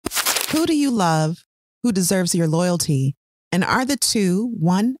Who do you love? Who deserves your loyalty? And are the two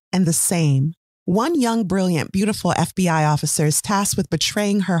one and the same? One young, brilliant, beautiful FBI officer is tasked with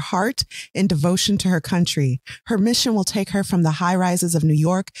betraying her heart in devotion to her country. Her mission will take her from the high rises of New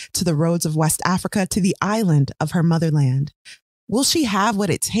York to the roads of West Africa to the island of her motherland. Will she have what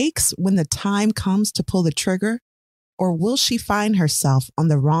it takes when the time comes to pull the trigger? Or will she find herself on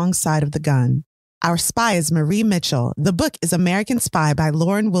the wrong side of the gun? Our spy is Marie Mitchell. The book is American Spy by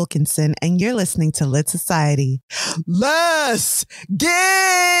Lauren Wilkinson, and you're listening to Lit Society. Let's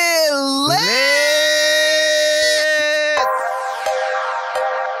get lit!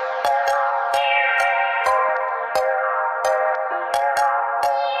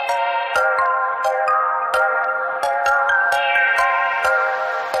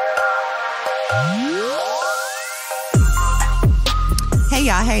 Hey,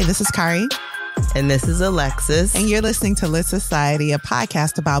 y'all. Hey, this is Kari. And this is Alexis. And you're listening to Lit Society, a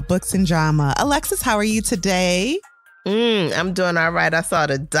podcast about books and drama. Alexis, how are you today? I'm doing all right. I saw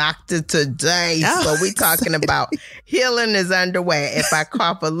the doctor today. So we talking about healing is underway. If I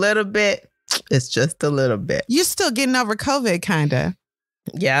cough a little bit, it's just a little bit. You're still getting over COVID, kind of.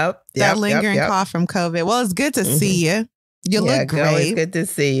 Yep. That lingering cough from COVID. Well, it's good to see you. You look great. Girl, it's good to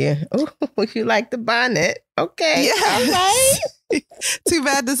see you. Oh, you like the bonnet. Okay. Yeah. All right. Too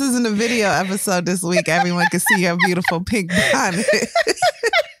bad this isn't a video episode this week. Everyone can see your beautiful pink bonnet.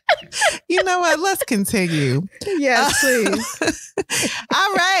 You know what? Let's continue. Yes, please.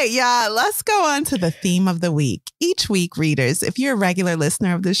 All right, y'all. Let's go on to the theme of the week. Each week, readers, if you're a regular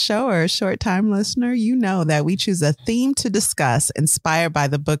listener of this show or a short-time listener, you know that we choose a theme to discuss inspired by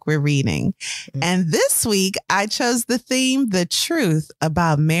the book we're reading. And this week, I chose the theme, The Truth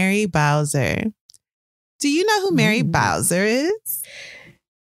About Mary Bowser. Do you know who Mary Bowser is?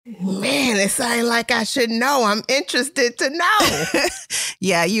 Man, it sounds like I should know. I'm interested to know.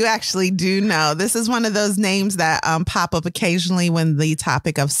 Yeah, you actually do know. This is one of those names that pop up occasionally when the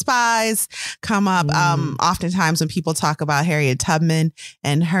topic of spies come up. Oftentimes when people talk about Harriet Tubman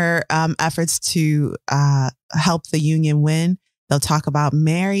and her efforts to help the Union win, they'll talk about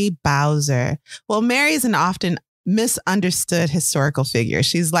Mary Bowser. Well, Mary is an often misunderstood historical figure.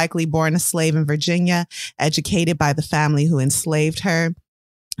 She's likely born a slave in Virginia, educated by the family who enslaved her.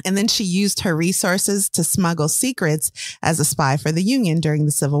 And then she used her resources to smuggle secrets as a spy for the Union during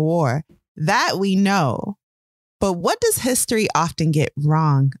the Civil War. That we know. But what does history often get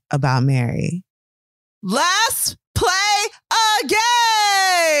wrong about Mary? Let's play a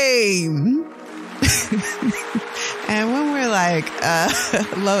game! And when we're like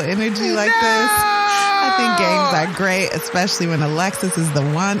low energy like this, I think games are great, especially when Alexis is the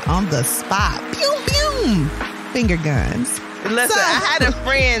one on the spot. Pew, pew! Finger guns. Listen, I had a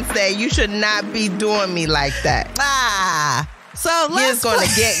friend say you should not be doing me like that. So he's going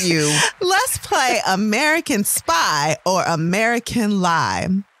to get you. Let's play American Spy or American Lie.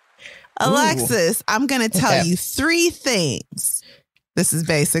 Alexis, I'm going to tell you three things. This is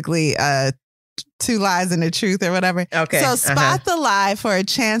basically two lies and the truth or whatever. Okay. So spot the lie for a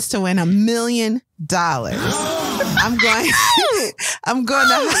chance to win $1 million. I'm going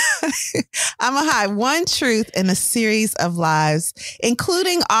to hide one truth in a series of lies,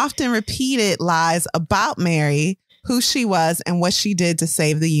 including often repeated lies about Mary, who she was and what she did to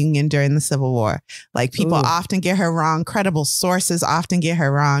save the Union during the Civil War. Like people often get her wrong. Credible sources often get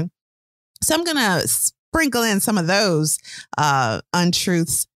her wrong. So I'm going to sprinkle in some of those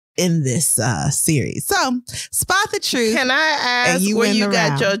untruths in this series. So spot the truth. Can I ask where you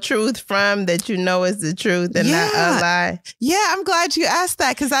got your truth from that you know is the truth and not a lie? Yeah, I'm glad you asked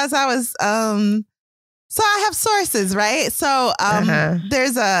that because as I was so I have sources, right? So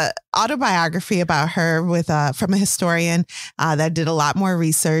there's a autobiography about her with from a historian that did a lot more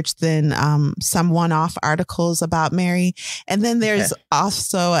research than some one-off articles about Mary. And then there's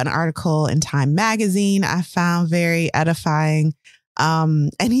also an article in Time magazine I found very edifying.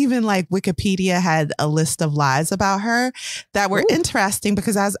 And even like Wikipedia had a list of lies about her that were interesting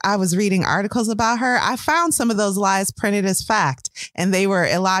because as I was reading articles about her, I found some of those lies printed as fact and they were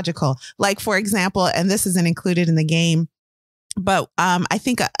illogical. Like, for example, and this isn't included in the game, but I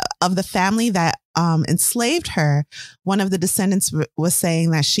think of the family that enslaved her, one of the descendants was saying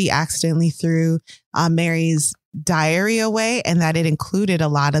that she accidentally threw Mary's diary away and that it included a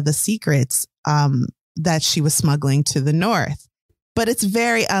lot of the secrets that she was smuggling to the North. But it's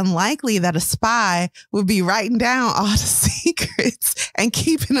very unlikely that a spy would be writing down all the secrets and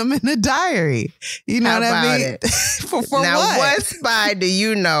keeping them in a diary. You know what I mean? For now, what spy do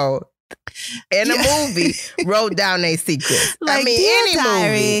you know in a movie wrote down their secrets? Like, I mean, dear any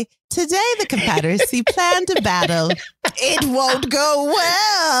diary, movie. Today the Confederacy planned a battle. It won't go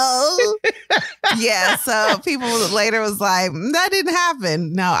well. Yeah, so people later was like, that didn't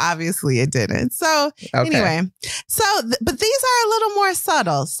happen. No, obviously it didn't. So anyway, but these are a little more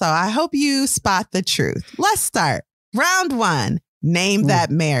subtle. So I hope you spot the truth. Let's start. Round 1, name that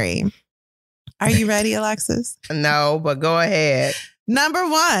Mary. Are you ready, Alexis? No, but go ahead. Number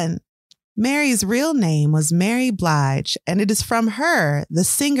 1, Mary's real name was Mary Blige, and it is from her the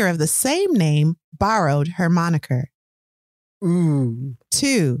singer of the same name borrowed her moniker. Ooh.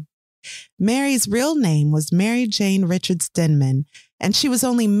 2, Mary's real name was Mary Jane Richards Denman, and she was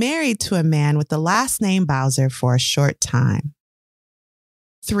only married to a man with the last name Bowser for a short time.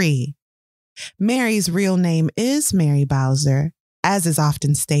 3, Mary's real name is Mary Bowser, as is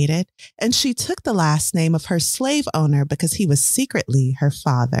often stated, and she took the last name of her slave owner because he was secretly her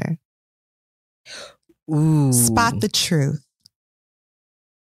father. Ooh. Spot the truth.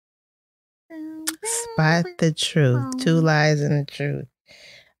 Spot the truth. 2 lies and the truth.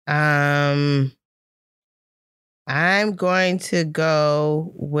 I'm going to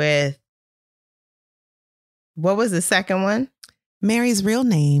go with, what was the second one? Mary's real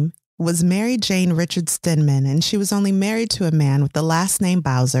name was Mary Jane Richards Denman, and she was only married to a man with the last name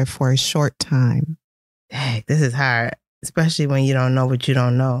Bowser for a short time. Dang, this is hard, especially when you don't know what you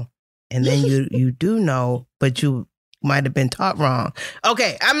don't know. And then you do know, but you might have been taught wrong.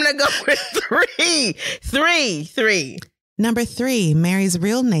 Okay, I'm going to go with 3. Number 3, Mary's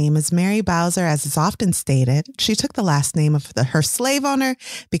real name is Mary Bowser, as is often stated. She took the last name of her slave owner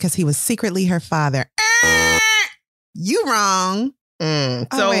because he was secretly her father. You wrong.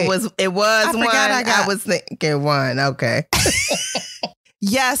 So it was one. I was thinking 1. Okay.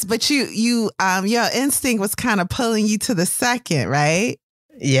 Yes, but your instinct was kind of pulling you to the second, right?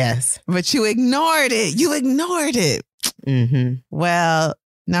 Yes. But you ignored it. Mm-hmm. Well,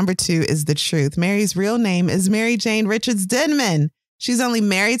 number 2 is the truth. Mary's real name is Mary Jane Richards Denman. She's only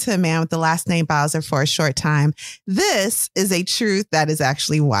married to a man with the last name Bowser for a short time. This is a truth that is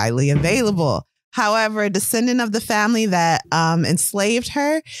actually widely available. However, a descendant of the family that enslaved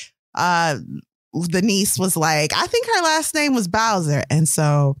her, the niece was like, I think her last name was Bowser. And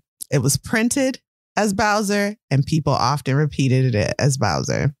so it was printed as Bowser, and people often repeated it as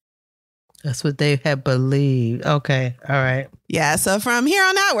Bowser. That's what they had believed. Okay. All right. Yeah. So from here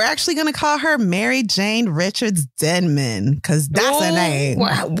on out, we're actually going to call her Mary Jane Richards Denman, because that's a name.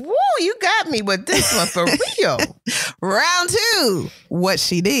 Wow. Woo, you got me with this one for real. Round 2, what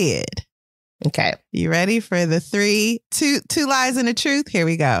she did. Okay. You ready for the 2 lies and a truth? Here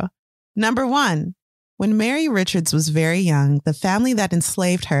we go. Number 1, when Mary Richards was very young, the family that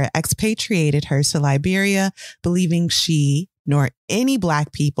enslaved her expatriated her to Liberia, believing she nor any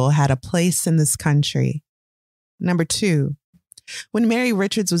Black people had a place in this country. Number 2, when Mary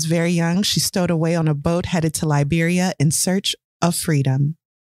Richards was very young, she stowed away on a boat headed to Liberia in search of freedom.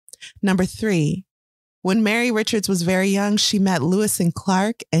 Number 3, when Mary Richards was very young, she met Lewis and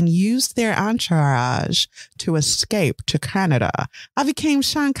Clark and used their entourage to escape to Canada. I became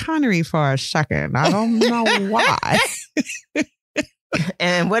Sean Connery for a second. I don't know why.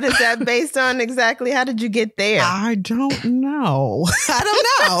 And what is that based on exactly? How did you get there? I don't know.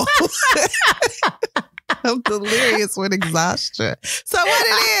 I'm delirious with exhaustion. So what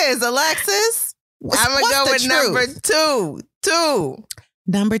it is, Alexis? I'm going to go with number 2.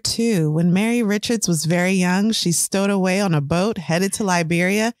 Number 2, when Mary Richards was very young, she stowed away on a boat headed to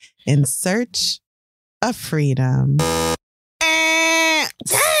Liberia in search of freedom.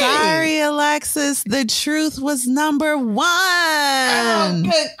 Sorry, Alexis. The truth was number 1. Oh,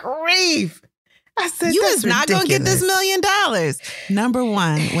 good grief. I said, you was not going to get this $1 million. Number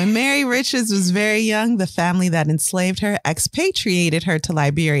 1, when Mary Richards was very young, the family that enslaved her expatriated her to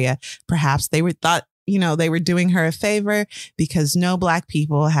Liberia. Perhaps they thought they were doing her a favor because no Black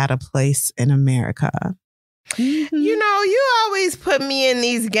people had a place in America. Mm-hmm. You always put me in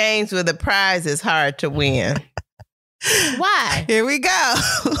these games where the prize is hard to win. Why? Here we go.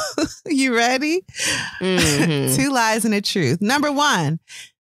 You ready? Mm-hmm. 2 lies and a truth. Number 1,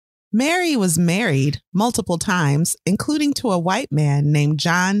 Mary was married multiple times, including to a white man named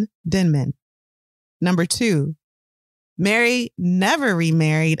John Denman. Number 2, Mary never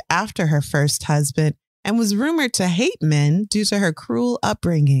remarried after her first husband and was rumored to hate men due to her cruel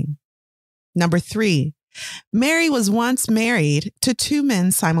upbringing. Number 3, Mary was once married to 2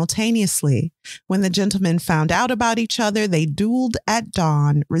 men simultaneously. When the gentlemen found out about each other, they dueled at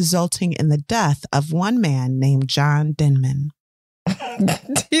dawn, resulting in the death of one man named John Denman.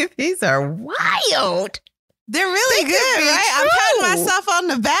 These are wild. They're really good, right? I'm patting myself on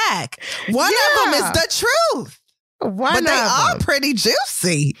the back. One of them is the truth. But they are pretty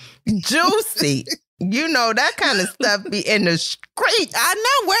juicy. Juicy. You know, that kind of stuff be in the street. I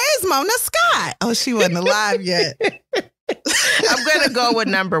know. Where is Mona Scott? Oh, she wasn't alive yet. I'm going to go with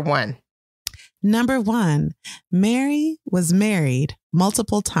number 1. Number 1, Mary was married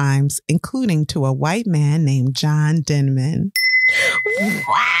multiple times, including to a white man named John Denman.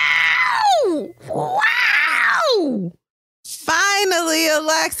 Wow! Wow! Finally,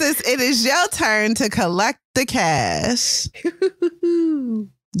 Alexis, it is your turn to collect the cash.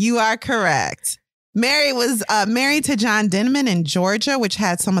 You are correct. Mary was married to John Denman in Georgia, which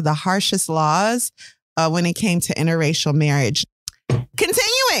had some of the harshest laws when it came to interracial marriage.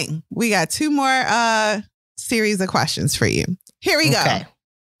 Continuing, we got 2 more series of questions for you. Here we go.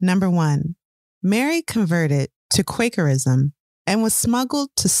 Number 1, Mary converted to Quakerism and was smuggled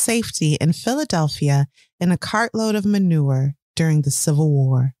to safety in Philadelphia in a cartload of manure during the Civil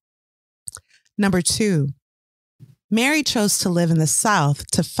War. Number 2, Mary chose to live in the South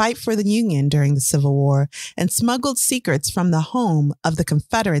to fight for the Union during the Civil War and smuggled secrets from the home of the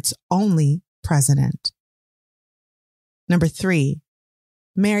Confederates' only president. Number 3,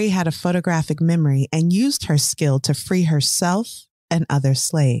 Mary had a photographic memory and used her skill to free herself and other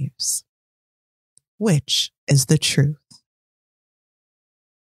slaves. Which is the truth?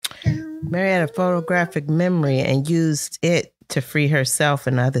 Mary had a photographic memory and used it to free herself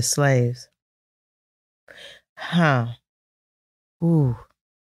and other slaves. Huh. Ooh.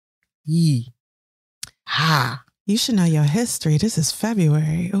 Yee. Ha. You should know your history. This is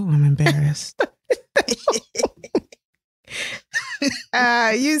February. Oh, I'm embarrassed.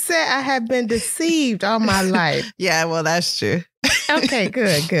 You said I have been deceived all my life. Yeah, well, that's true. Okay,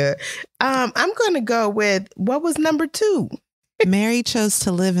 good. I'm going to go with, what was number 2? Mary chose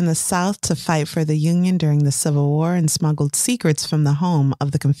to live in the South to fight for the Union during the Civil War and smuggled secrets from the home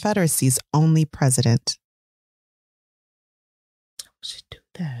of the Confederacy's only president. I should do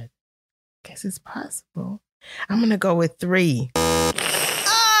that. Guess it's possible. I'm going to go with 3.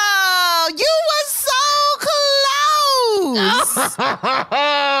 Oh, you were so close.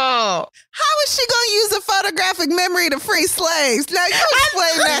 How is she going to use a photographic memory to free slaves? Now, you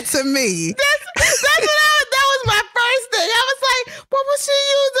explain that to me. That was my first thing. I was like, what would she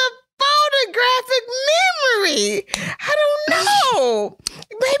use a photographic memory? I don't know.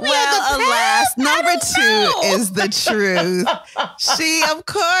 Maybe alas, number 2 is the truth. She, of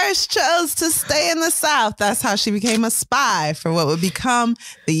course, chose to stay in the South. That's how she became a spy for what would become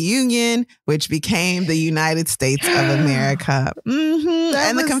the Union, which became the United States of America. Mm-hmm.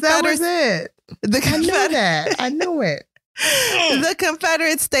 That was it. I knew it. The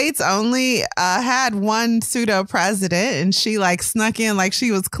Confederate States only had one pseudo president, and she snuck in like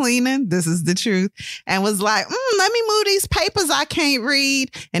she was cleaning. This is the truth, and was like, "Let me move these papers I can't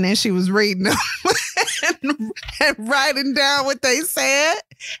read." And then she was reading them and writing down what they said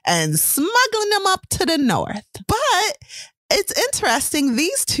and smuggling them up to the North. But it's interesting.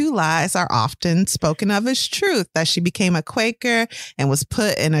 These 2 lies are often spoken of as truth, that she became a Quaker and was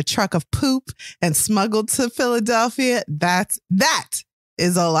put in a truck of poop and smuggled to Philadelphia. That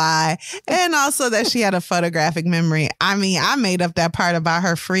is a lie. And also that she had a photographic memory. I mean, I made up that part about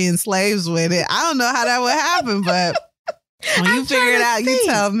her freeing slaves with it. I don't know how that would happen, but when you figure it out, you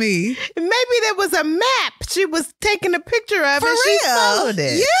tell me. Maybe there was a map. She was taking a picture of it. She followed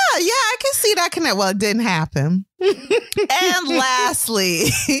it. Yeah, I can see that connect. Well, it didn't happen. And lastly,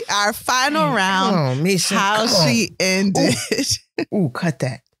 our final round, on, Misha, how she ended. Ooh, cut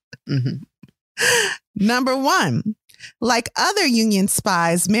that. Mm-hmm. Number 1, like other Union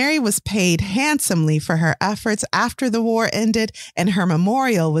spies, Mary was paid handsomely for her efforts after the war ended, and her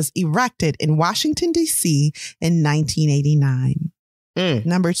memorial was erected in Washington, D.C. in 1989.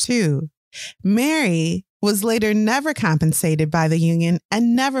 Number 2, Mary was later never compensated by the Union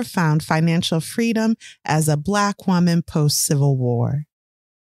and never found financial freedom as a Black woman post-Civil War.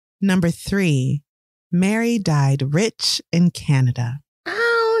 Number 3, Mary died rich in Canada.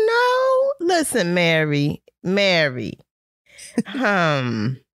 Oh, no. Listen, Mary.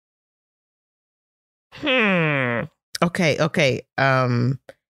 Okay.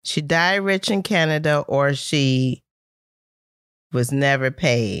 She died rich in Canada, or she was never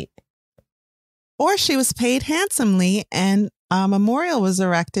paid. Or she was paid handsomely, and a memorial was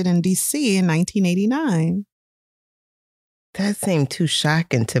erected in D.C. in 1989. That seemed too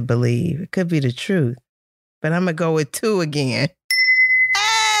shocking to believe. It could be the truth. But I'm going to go with 2 again.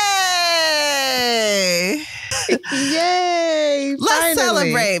 Hey! Yay! Let's finally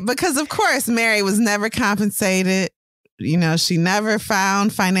celebrate, because, of course, Mary was never compensated. You know, she never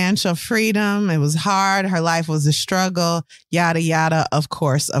found financial freedom. It was hard. Her life was a struggle, yada, yada. Of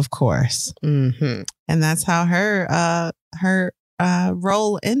course. Mm-hmm. And that's how her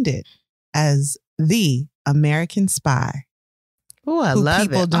role ended as the American Spy. Oh, I love it.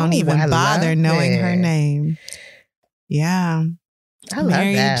 People don't even bother knowing her name. Yeah. I love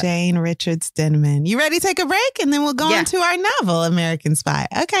Mary that. Jane Richards Denman. You ready to take a break? And then we'll go into our novel, American Spy.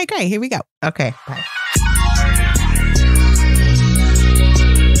 Okay, great. Here we go. Okay, bye.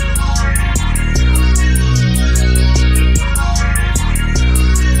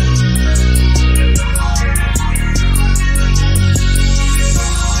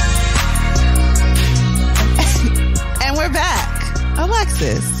 And we're back.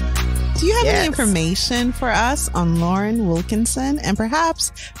 Alexis, do you have any information for us on Lauren Wilkinson and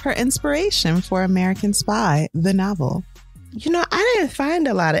perhaps her inspiration for American Spy, the novel? You know, I didn't find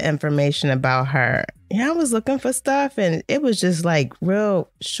a lot of information about her. Yeah, I was looking for stuff and it was just like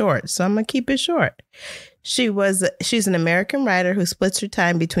real short. So I'm going to keep it short. She's an American writer who splits her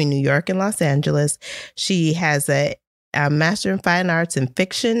time between New York and Los Angeles. She has a Master in Fine Arts in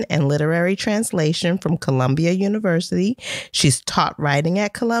Fiction and Literary Translation from Columbia University. She's taught writing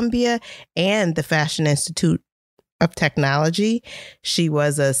at Columbia and the Fashion Institute of Technology. She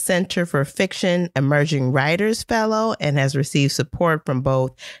was a Center for Fiction Emerging Writers Fellow and has received support from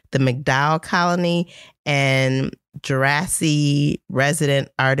both the MacDowell Colony and Jurassic Resident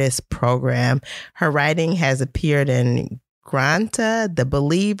Artist Program. Her writing has appeared in Granta, The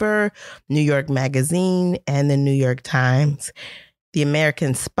Believer, New York Magazine, and the New York Times. The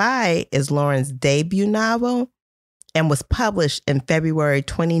American Spy is Lauren's debut novel and was published in February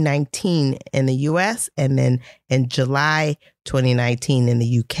 2019 in the US and then in July 2019 in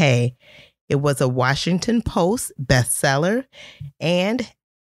the UK. It was a Washington Post bestseller and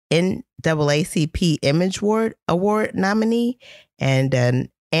NAACP Image Award nominee and an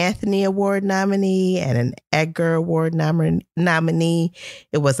Anthony Award nominee and an Edgar Award nominee.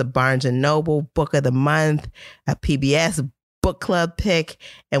 It was a Barnes & Noble Book of the Month, a PBS Book Club pick,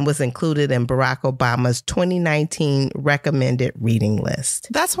 and was included in Barack Obama's 2019 recommended reading list.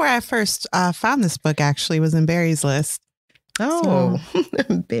 That's where I first found this book, actually, was in Barry's list. Oh,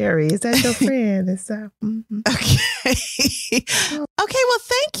 so. Barry, is that your friend? Okay. Okay, well,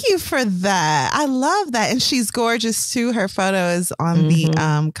 thank you for that. I love that. And she's gorgeous, too. Her photo is on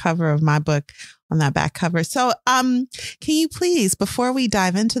the cover of my book, on that back cover. So can you please, before we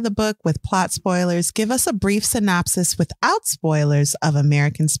dive into the book with plot spoilers, give us a brief synopsis without spoilers of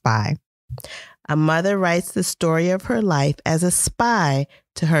American Spy? A mother writes the story of her life as a spy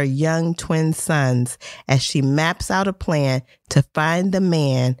to her young twin sons as she maps out a plan to find the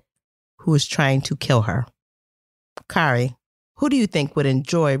man who is trying to kill her. Kari, who do you think would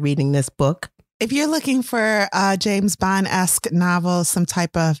enjoy reading this book? If you're looking for a James Bond-esque novel, some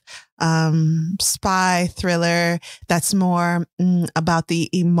type of spy thriller that's more about the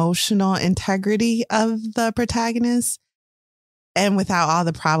emotional integrity of the protagonist and without all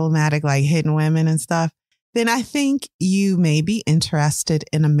the problematic, like hidden women and stuff, then I think you may be interested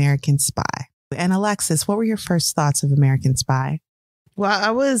in American Spy. And Alexis, what were your first thoughts of American Spy? Well,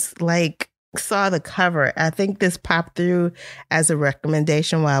 I was saw the cover. I think this popped through as a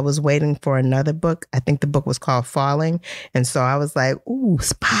recommendation while I was waiting for another book. I think the book was called Falling. And so I was like, ooh,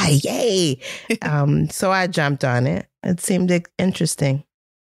 spy, yay. So I jumped on it. It seemed interesting.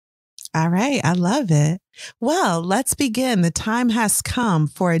 All right. I love it. Well, let's begin. The time has come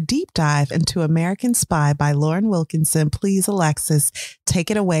for a deep dive into American Spy by Lauren Wilkinson. Please, Alexis,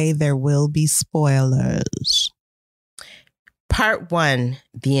 take it away. There will be spoilers. Part 1,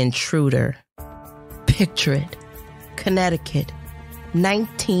 The Intruder. Picture it. Connecticut,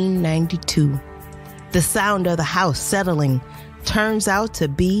 1992. The sound of the house settling turns out to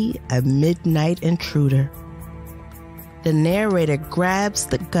be a midnight intruder. The narrator grabs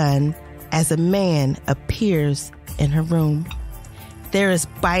the gun as a man appears in her room. There is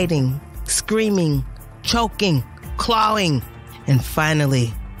biting, screaming, choking, clawing, and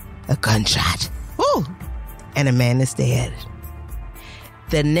finally, a gunshot. Woo! And a man is dead.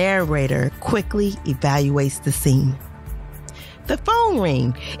 The narrator quickly evaluates the scene. The phone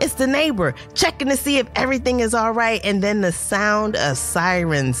ring. It's the neighbor checking to see if everything is all right. And then the sound of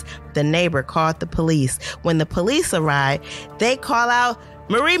sirens. The neighbor called the police. When the police arrive, they call out,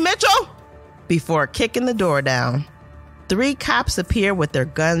 "Marie Mitchell," before kicking the door down. 3 cops appear with their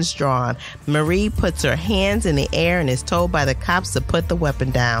guns drawn. Marie puts her hands in the air and is told by the cops to put the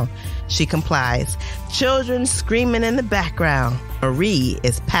weapon down. She complies. Children screaming in the background. Marie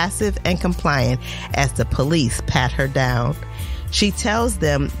is passive and compliant as the police pat her down. She tells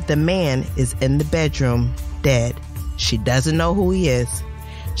them the man is in the bedroom, dead. She doesn't know who he is.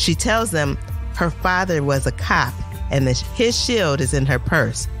 She tells them her father was a cop and that his shield is in her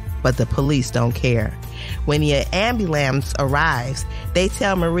purse, but the police don't care. When the ambulance arrives, they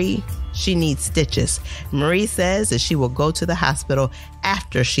tell Marie She needs stitches. Marie says that she will go to the hospital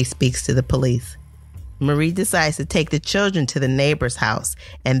after she speaks to the police. Marie decides to take the children to the neighbor's house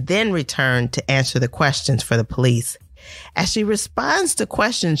and then return to answer the questions for the police. As she responds to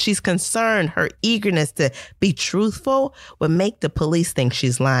questions, she's concerned her eagerness to be truthful would make the police think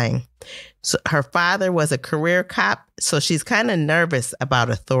she's lying. So her father was a career cop, so she's kind of nervous about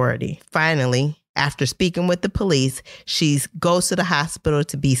authority. Finally, after speaking with the police, she goes to the hospital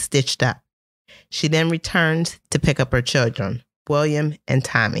to be stitched up. She then returns to pick up her children, William and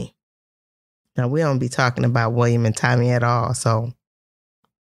Tommy. Now, we don't be talking about William and Tommy at all, so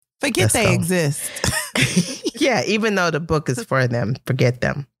forget they exist. Yeah, even though the book is for them, forget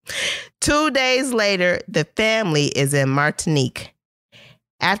them. 2 days later, the family is in Martinique.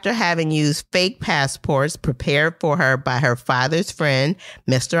 After having used fake passports prepared for her by her father's friend,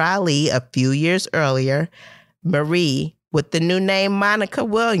 Mr. Ali, a few years earlier, Marie, with the new name Monica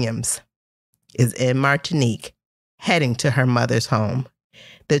Williams, is in Martinique, heading to her mother's home.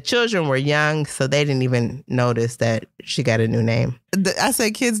 The children were young, so they didn't even notice that she got a new name. I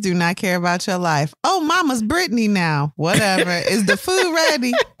said, kids do not care about your life. Oh, mama's Brittany now. Whatever. Is the food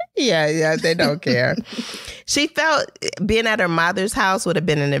ready? Yeah, they don't care. She felt being at her mother's house would have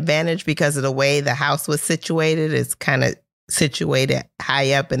been an advantage because of the way the house was situated. It's kind of situated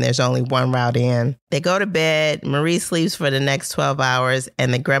high up and there's only one route in. They go to bed. Marie sleeps for the next 12 hours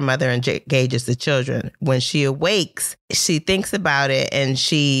and the grandmother engages the children. When she awakes, she thinks about it and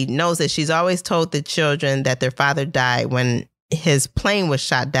she knows that she's always told the children that their father died when his plane was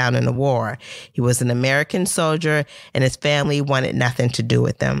shot down in the war. He was an American soldier and his family wanted nothing to do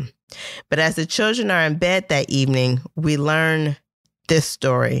with them. But as the children are in bed that evening, we learn this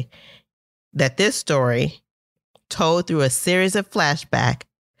story, told through a series of flashbacks,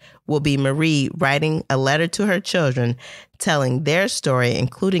 will be Marie writing a letter to her children, telling their story,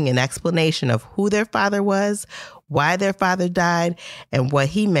 including an explanation of who their father was, why their father died, and what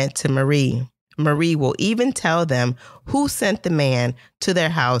he meant to Marie. Marie will even tell them who sent the man to their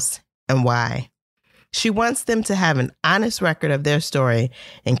house and why. She wants them to have an honest record of their story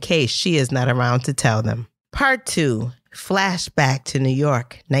in case she is not around to tell them. Part 2, flashback to New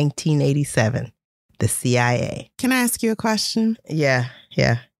York, 1987. The CIA. Can I ask you a question? Yeah.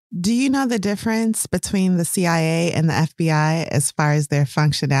 Do you know the difference between the CIA and the FBI as far as their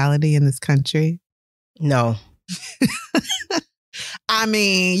functionality in this country? No. I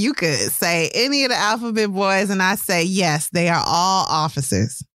mean, you could say any of the alphabet boys and I say, yes, they are all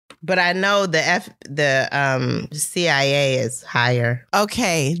officers. But I know the CIA is higher.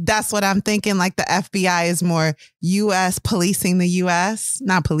 Okay, that's what I'm thinking. Like the FBI is more U.S. policing the U.S.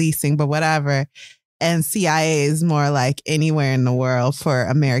 Not policing, but whatever. And CIA is more like anywhere in the world for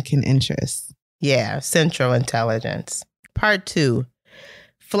American interests. Yeah, Central Intelligence. Part 2,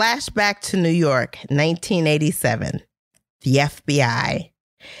 flashback to New York, 1987. The FBI.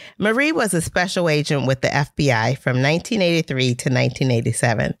 Marie was a special agent with the FBI from 1983 to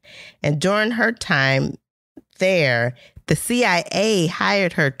 1987. And during her time there, the CIA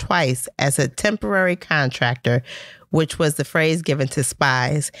hired her twice as a temporary contractor, which was the phrase given to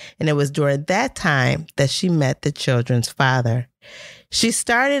spies. And it was during that time that she met the children's father. She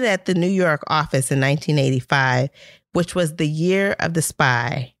started at the New York office in 1985, which was the year of the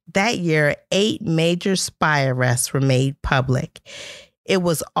spy. That year, 8 major spy arrests were made public. It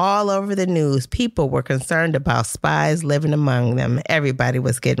was all over the news. People were concerned about spies living among them. Everybody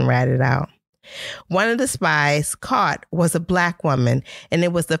was getting ratted out. One of the spies caught was a Black woman, and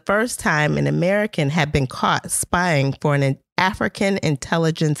it was the first time an American had been caught spying for an African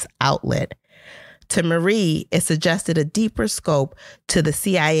intelligence outlet. To Marie, it suggested a deeper scope to the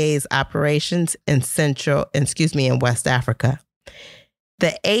CIA's operations in West Africa.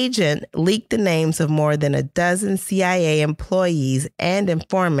 The agent leaked the names of more than a dozen CIA employees and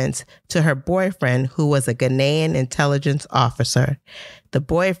informants to her boyfriend, who was a Ghanaian intelligence officer. The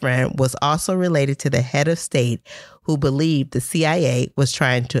boyfriend was also related to the head of state, who believed the CIA was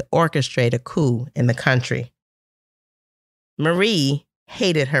trying to orchestrate a coup in the country. Marie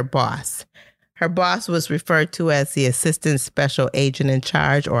hated her boss. Her boss was referred to as the Assistant Special Agent in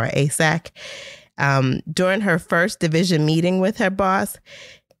Charge, or ASAC. During her first division meeting with her boss,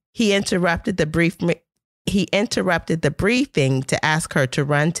 he interrupted the briefing to ask her to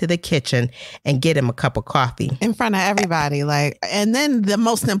run to the kitchen and get him a cup of coffee. In front of everybody. And then the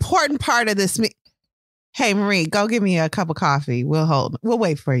most important part of this, hey, Marie, go get me a cup of coffee. We'll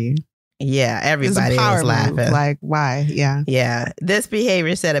wait for you. Yeah, everybody was laughing. Move. Like, why? Yeah. Yeah. This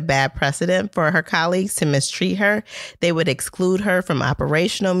behavior set a bad precedent for her colleagues to mistreat her. They would exclude her from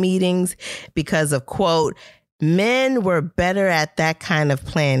operational meetings because of, quote, Men were better at that kind of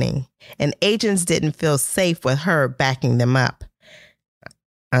planning, and agents didn't feel safe with her backing them up.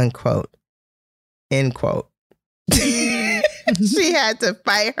 Unquote. End quote. She had to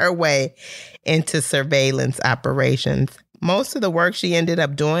fight her way into surveillance operations. Most of the work she ended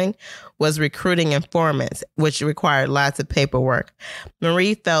up doing was recruiting informants, which required lots of paperwork.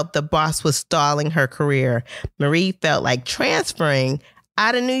 Marie felt the boss was stalling her career. Marie felt like transferring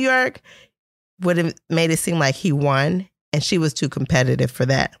out of New York would have made it seem like he won, and she was too competitive for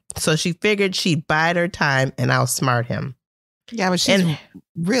that. So she figured she'd bide her time and outsmart him. Yeah, but she's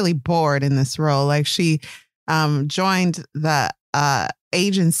really bored in this role. Like, she joined the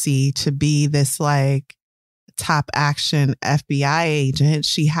agency to be this like top action FBI agent.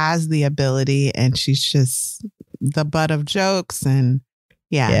 She has the ability, and she's just the butt of jokes, and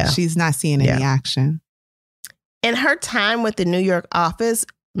she's not seeing any action. In her time with the New York office,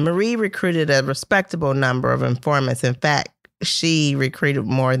 Marie recruited a respectable number of informants. In fact, she recruited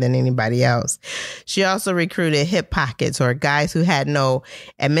more than anybody else. She also recruited hip pockets, or guys who had no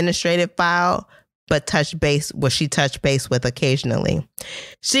administrative file, but she touched base with occasionally.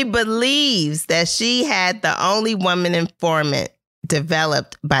 She believes that she had the only woman informant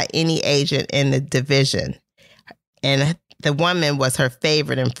developed by any agent in the division. And the woman was her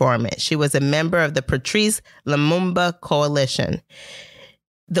favorite informant. She was a member of the Patrice Lumumba Coalition.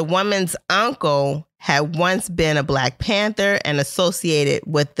 The woman's uncle had once been a Black Panther and associated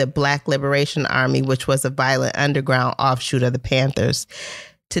with the Black Liberation Army, which was a violent underground offshoot of the Panthers.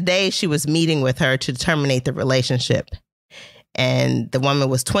 Today, she was meeting with her to terminate the relationship. And the woman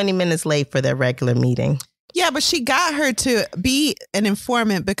was 20 minutes late for their regular meeting. Yeah, but she got her to be an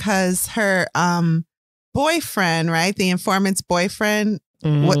informant because her boyfriend, right? The informant's boyfriend.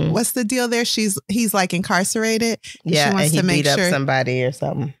 Mm-hmm. What's the deal there? He's like incarcerated. Yeah, she wants and he to make beat sure, up somebody or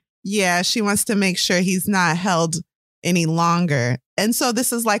something. Yeah, she wants to make sure he's not held any longer. And so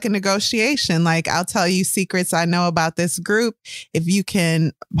this is like a negotiation. Like, I'll tell you secrets I know about this group. If you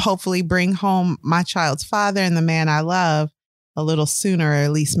can hopefully bring home my child's father and the man I love a little sooner, or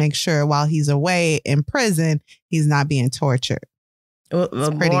at least make sure while he's away in prison, he's not being tortured. Well,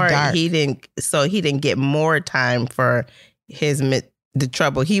 it's pretty dark. He didn't get more time for the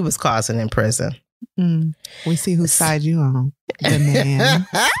trouble he was causing in prison. We see whose side you on. The man.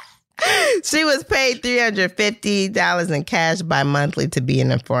 She was paid $350 in cash bi-monthly to be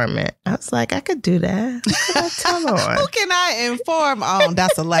an informant. I was like, I could do that. Come on. Who can I inform? Oh,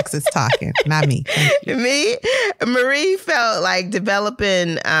 that's Alexis talking, not me. Me? Marie felt like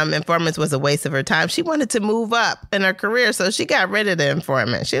developing informants was a waste of her time. She wanted to move up in her career, so she got rid of the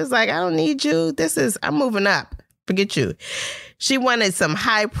informant. She was like, I don't need you. I'm moving up. Forget you. She wanted some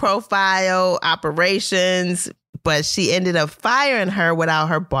high-profile operations, but she ended up firing her without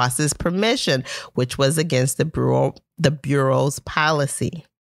her boss's permission, which was against the Bureau's policy.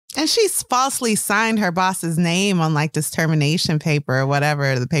 And she falsely signed her boss's name on like this termination paper or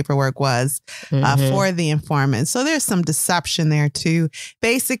whatever the paperwork was for the informant. So there's some deception there too.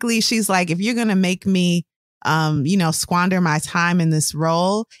 Basically, she's like, if you're going to make me squander my time in this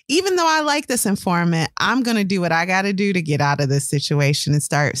role, even though I like this informant, I'm going to do what I got to do to get out of this situation and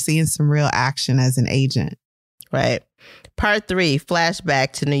start seeing some real action as an agent. Right. Part 3,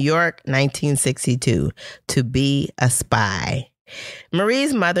 flashback to New York, 1962, to be a spy.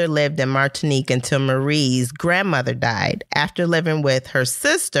 Marie's mother lived in Martinique until Marie's grandmother died. After living with her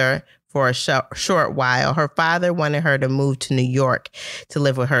sister for a short while, her father wanted her to move to New York to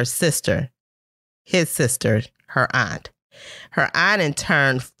live with his sister, her aunt. Her aunt, in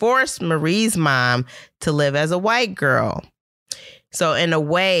turn, forced Marie's mom to live as a white girl. So in a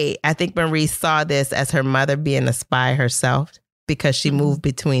way, I think Marie saw this as her mother being a spy herself, because she moved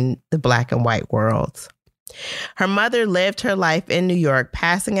between the Black and white worlds. Her mother lived her life in New York,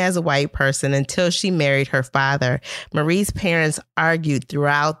 passing as a white person until she married her father. Marie's parents argued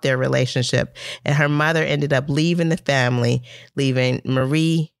throughout their relationship, and her mother ended up leaving the family, leaving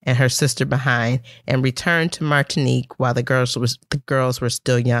Marie and her sister behind, and returned to Martinique while the girls were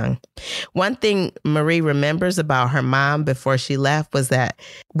still young. One thing Marie remembers about her mom before she left was that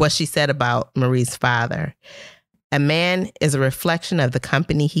what she said about Marie's father. A man is a reflection of the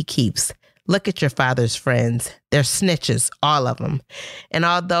company he keeps. Look at your father's friends. They're snitches, all of them. And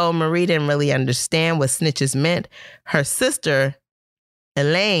although Marie didn't really understand what snitches meant, her sister,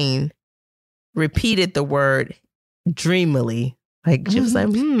 Elaine, repeated the word dreamily. Like, she was like,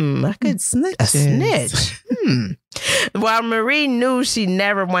 I could snitch. A snitch. While Marie knew she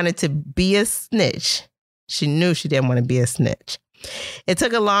never wanted to be a snitch, she knew she didn't want to be a snitch. It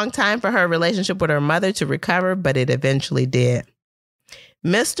took a long time for her relationship with her mother to recover, but it eventually did.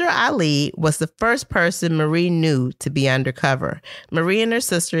 Mr. Ali was the first person Marie knew to be undercover. Marie and her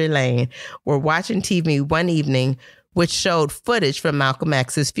sister Elaine were watching TV one evening, which showed footage from Malcolm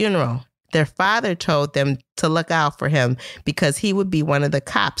X's funeral. Their father told them to look out for him because he would be one of the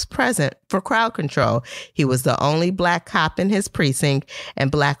cops present for crowd control. He was the only black cop in his precinct, and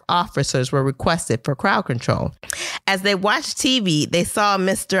black officers were requested for crowd control. As they watched TV, they saw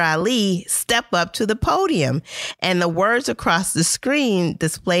Mr. Ali step up to the podium, and the words across the screen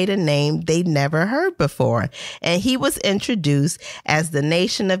displayed a name they'd never heard before. And he was introduced as the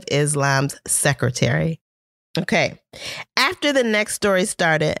Nation of Islam's secretary. Okay. After the next story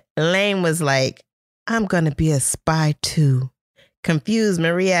started, Elaine was like, I'm going to be a spy too. Confused,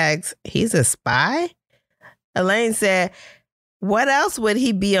 Marie asks, he's a spy? Elaine said, what else would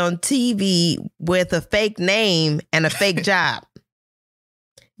he be on TV with a fake name and a fake job?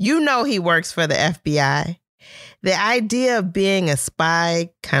 You know he works for the FBI. The idea of being a spy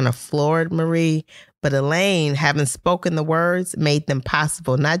kind of floored Marie, but Elaine, having spoken the words, made them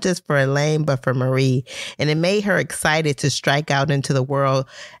possible, not just for Elaine, but for Marie. And it made her excited to strike out into the world.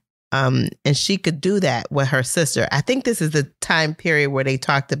 And she could do that with her sister. I think this is the time period where they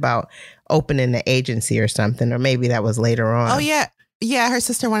talked about opening an agency or something, or maybe that was later on. Oh, yeah. Yeah, her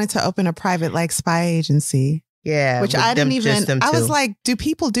sister wanted to open a private spy agency. Yeah. Which I didn't even, I was like, do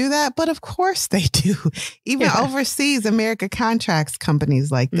people do that? But of course they do. Even overseas, America contracts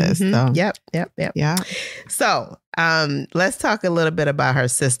companies like this. Mm-hmm. So. Yep. Yeah. So let's talk a little bit about her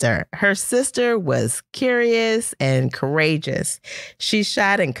sister. Her sister was curious and courageous. She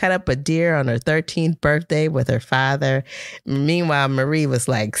shot and cut up a deer on her 13th birthday with her father. Meanwhile, Marie was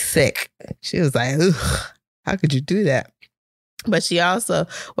like sick. She was like, ugh, how could you do that? But she also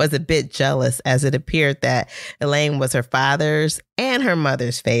was a bit jealous, as it appeared that Elaine was her father's and her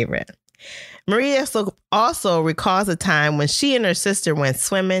mother's favorite. Maria also recalls a time when she and her sister went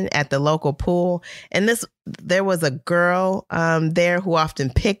swimming at the local pool. And there was a girl there who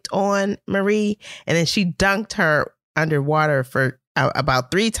often picked on Marie. And then she dunked her underwater for about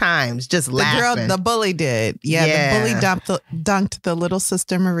 3 times, just laughing. The bully did. Yeah. The bully dunked the little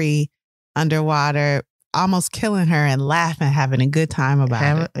sister Marie underwater, almost killing her, and laughing, having a good time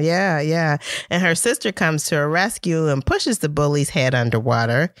about it. Yeah. And her sister comes to her rescue and pushes the bully's head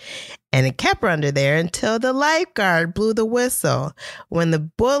underwater. And it kept her under there until the lifeguard blew the whistle. When the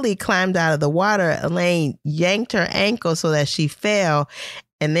bully climbed out of the water, Elaine yanked her ankle so that she fell.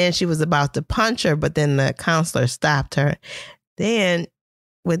 And then she was about to punch her, but then the counselor stopped her. Then,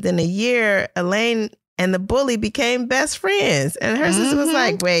 within a year, Elaine and the bully became best friends. And her sister was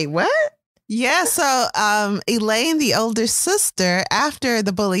like, wait, what? Yeah, so Elaine, the older sister, after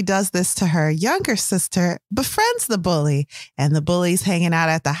the bully does this to her younger sister, befriends the bully. And the bully's hanging out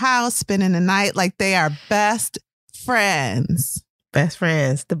at the house, spending the night like they are best friends. Best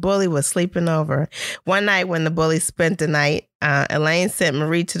friends. The bully was sleeping over. One night when the bully spent the night, Elaine sent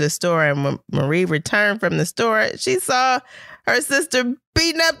Marie to the store. And when Marie returned from the store, she saw her sister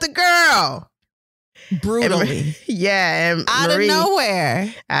beating up the girl. Brutally. And out Marie, of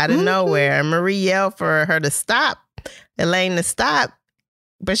nowhere. And Marie yelled for her to stop, Elaine to stop,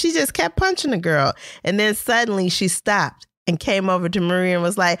 but she just kept punching the girl. And then suddenly she stopped and came over to Marie and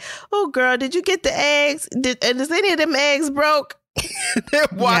was like, oh, girl, did you get the eggs? Is any of them eggs broke? Then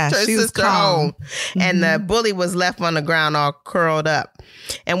walked her sister home. And the bully was left on the ground all curled up.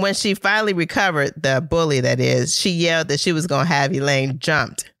 And when she finally recovered, the bully, that is, she yelled that she was going to have Elaine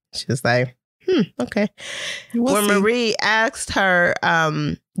jumped. She was like, okay. When Marie asked her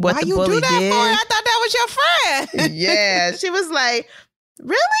what the bully did. For? I thought that was your friend. Yeah. She was like,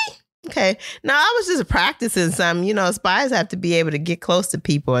 really? Okay. No, I was just practicing some. You know, spies have to be able to get close to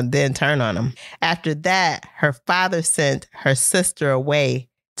people and then turn on them. After that, her father sent her sister away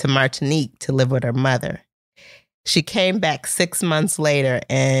to Martinique to live with her mother. She came back 6 months later,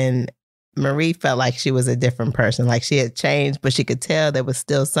 and Marie felt like she was a different person, like she had changed, but she could tell there was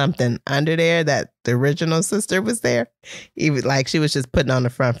still something under there, that the original sister was there. Even like she was just putting on the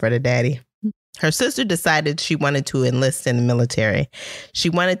front for the daddy. Her sister decided she wanted to enlist in the military. She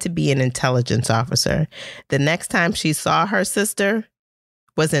wanted to be an intelligence officer. The next time she saw her sister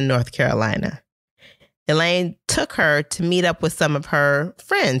was in North Carolina. Elaine took her to meet up with some of her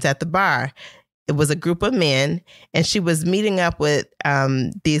friends at the bar. It was a group of men, and she was meeting up with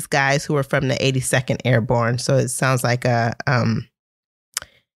these guys who were from the 82nd Airborne. So it sounds like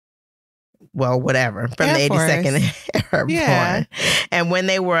whatever, from Air the 82nd Force. Airborne. Yeah. And when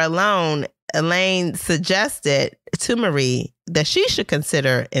they were alone, Elaine suggested to Marie that she should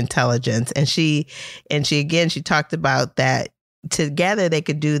consider intelligence. And she talked about that together they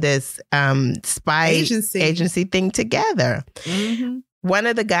could do this spy agency thing together. One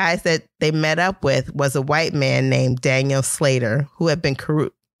of the guys that they met up with was a white man named Daniel Slater, who had been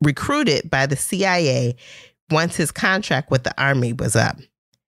recruited by the CIA once his contract with the Army was up.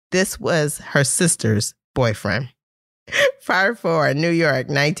 This was her sister's boyfriend. Fire 4, New York,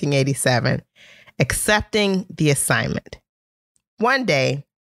 1987. Accepting the assignment. One day,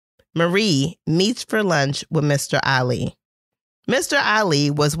 Marie meets for lunch with Mr. Ali. Mr. Ali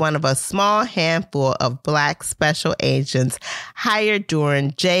was one of a small handful of Black special agents hired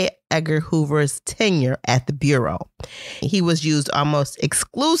during J. Edgar Hoover's tenure at the Bureau. He was used almost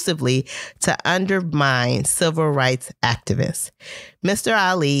exclusively to undermine civil rights activists. Mr.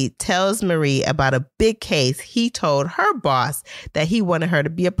 Ali tells Marie about a big case he told her boss that he wanted her to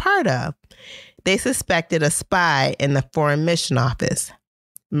be a part of. They suspected a spy in the Foreign Mission Office.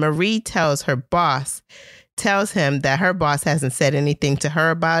 Marie tells him that her boss hasn't said anything to her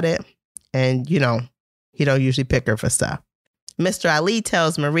about it. And, he don't usually pick her for stuff. Mr. Ali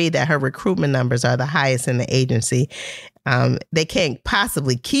tells Marie that her recruitment numbers are the highest in the agency. They can't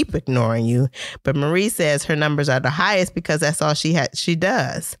possibly keep ignoring you. But Marie says her numbers are the highest because that's all she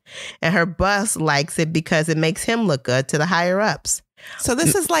does. And her boss likes it because it makes him look good to the higher ups. So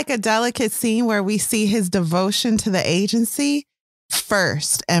this is like a delicate scene where we see his devotion to the agency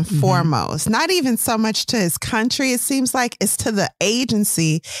first and foremost, not even so much to his country. It seems like it's to the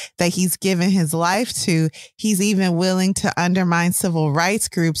agency that he's given his life to. He's even willing to undermine civil rights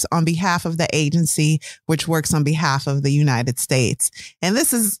groups on behalf of the agency, which works on behalf of the United States. And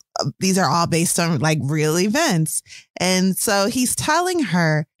these are all based on like real events. And so he's telling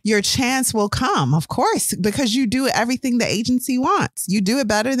her, your chance will come, of course, because you do everything the agency wants. You do it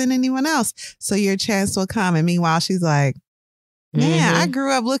better than anyone else. So your chance will come. And meanwhile, she's like, man, I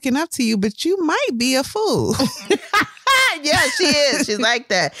grew up looking up to you, but you might be a fool. Yeah, she is. She's like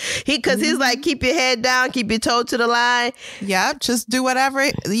that. Because he's like, keep your head down, keep your toe to the line. Yep, just do whatever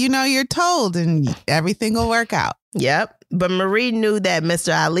you're told and everything will work out. Yep. But Marie knew that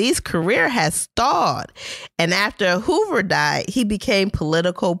Mr. Ali's career had stalled. And after Hoover died, he became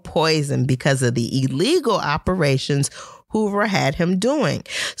political poison because of the illegal operations Hoover had him doing.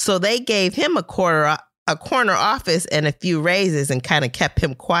 So they gave him a corner office and a few raises and kind of kept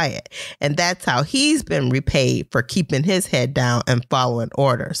him quiet. And that's how he's been repaid for keeping his head down and following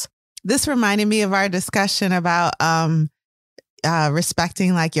orders. This reminded me of our discussion about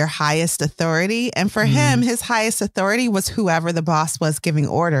respecting like your highest authority. And for him, his highest authority was whoever the boss was giving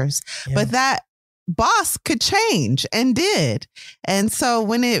orders. Yeah. But that boss could change and did. And so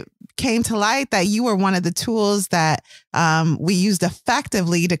when it came to light that you were one of the tools that we used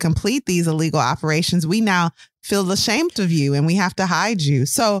effectively to complete these illegal operations, we now feel ashamed of you and we have to hide you.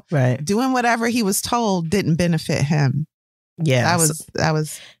 So doing whatever he was told didn't benefit him. Yeah. That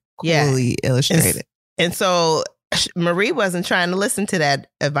was coolly illustrated. And so Marie wasn't trying to listen to that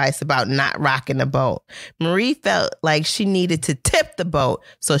advice about not rocking the boat. Marie felt like she needed to tip the boat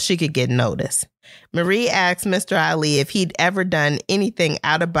so she could get noticed. Marie asked Mr. Ali if he'd ever done anything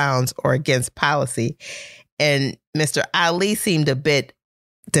out of bounds or against policy. And Mr. Ali seemed a bit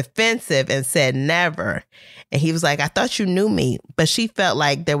defensive and said never. And he was like, I thought you knew me. But she felt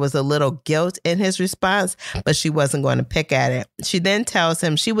like there was a little guilt in his response, but she wasn't going to pick at it. She then tells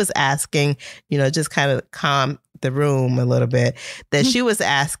him she was asking, just kind of calm the room a little bit, that she was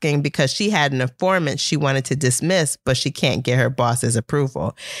asking because she had an informant she wanted to dismiss, but she can't get her boss's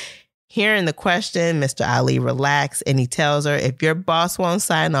approval. Hearing the question, Mr. Ali relaxed and he tells her, if your boss won't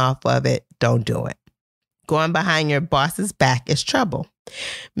sign off of it, don't do it. Going behind your boss's back is trouble.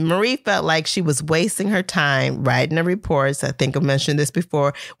 Marie felt like she was wasting her time writing the reports. I think I mentioned this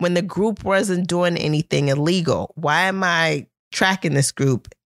before, when the group wasn't doing anything illegal. Why am I tracking this group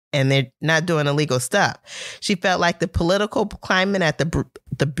and they're not doing illegal stuff? She felt like the political climate at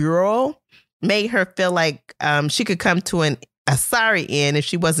the Bureau made her feel like she could come to a sorry end if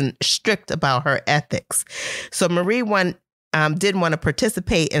she wasn't strict about her ethics. So Marie didn't want to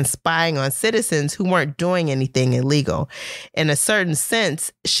participate in spying on citizens who weren't doing anything illegal. In a certain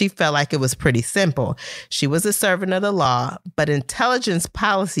sense, she felt like it was pretty simple. She was a servant of the law, but intelligence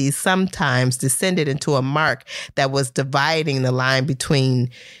policies sometimes descended into a mark that was dividing the line between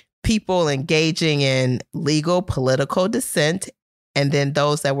people engaging in legal political dissent and then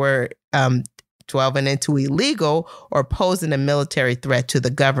those that were delving into illegal or posing a military threat to the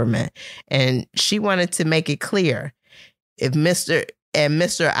government. And she wanted to make it clear, if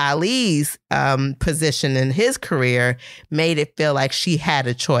Mr. Ali's position in his career made it feel like she had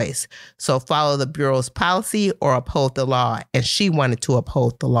a choice. So follow the Bureau's policy or uphold the law. And she wanted to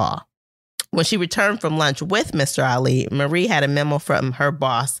uphold the law. When she returned from lunch with Mr. Ali, Marie had a memo from her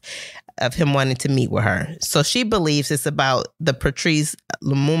boss of him wanting to meet with her. So she believes it's about the Patrice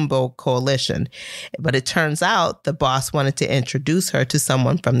Lumumba coalition. But it turns out the boss wanted to introduce her to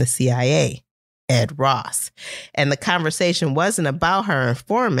someone from the CIA, Ed Ross. And the conversation wasn't about her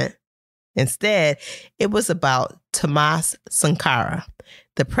informant. Instead, it was about Thomas Sankara,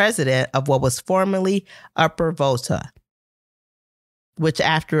 the president of what was formerly Upper Volta, which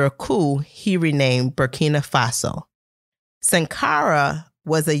after a coup, he renamed Burkina Faso. Sankara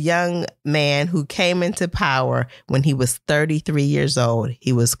was a young man who came into power when he was 33 years old.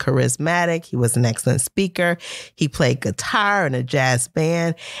 He was charismatic. He was an excellent speaker. He played guitar in a jazz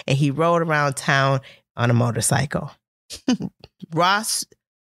band, and he rode around town on a motorcycle. Ross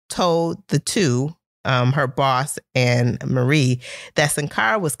told the two, her boss and Marie, that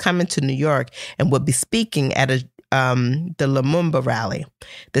Sankara was coming to New York and would be speaking at the Lumumba rally.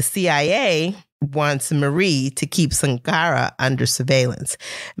 The CIA wants Marie to keep Sankara under surveillance.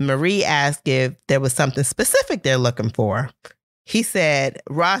 Marie asked if there was something specific they're looking for.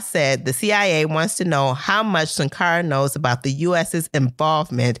 Ross said, the CIA wants to know how much Sankara knows about the U.S.'s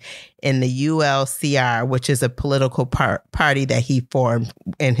involvement in the ULCR, which is a political party that he formed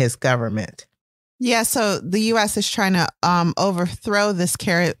in his government. Yeah, so the U.S. is trying to overthrow this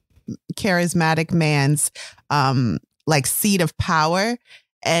charismatic man's seat of power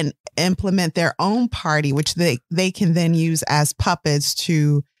and implement their own party, which they can then use as puppets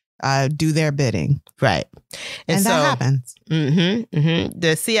to do their bidding. Right. And that happens.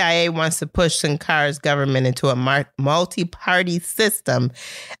 The CIA wants to push Sankara's government into a multi-party system.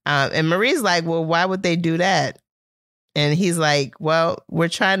 And Marie's like, well, why would they do that? And he's like, well, we're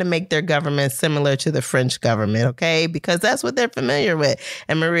trying to make their government similar to the French government, okay? Because that's what they're familiar with.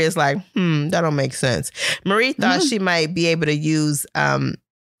 And Maria's like, that don't make sense. Marie thought she might be able to use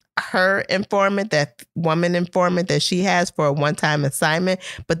her informant, that woman informant that she has for a one-time assignment,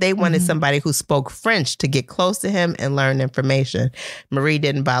 but they wanted somebody who spoke French to get close to him and learn information. Marie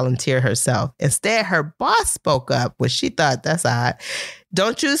didn't volunteer herself. Instead, her boss spoke up, which she thought, that's odd.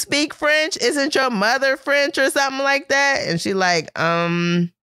 Don't you speak French? Isn't your mother French or something like that? And she like,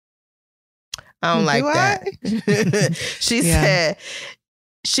 I don't like that. She said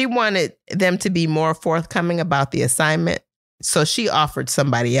she wanted them to be more forthcoming about the assignment. So she offered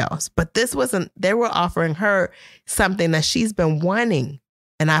somebody else. But they were offering her something that she's been wanting,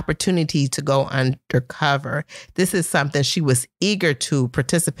 an opportunity to go undercover. This is something she was eager to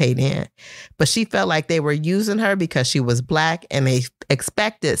participate in. But she felt like they were using her because she was Black, and they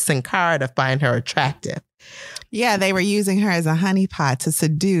expected Sankara to find her attractive. Yeah, they were using her as a honeypot to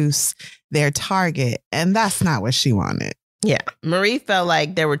seduce their target. And that's not what she wanted. Yeah. Marie felt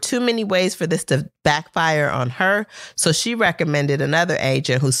like there were too many ways for this to backfire on her. So she recommended another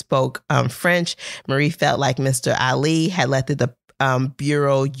agent who spoke French. Marie felt like Mr. Ali had let the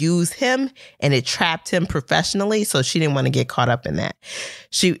Bureau use him, and it trapped him professionally. So she didn't want to get caught up in that.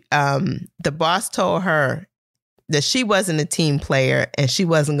 The boss told her that she wasn't a team player and she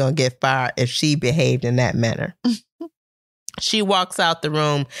wasn't going to get fired if she behaved in that manner. She walks out the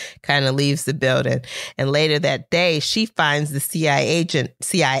room, kind of leaves the building. And later that day, she finds the CIA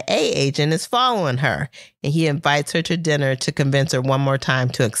agent is following her. And he invites her to dinner to convince her one more time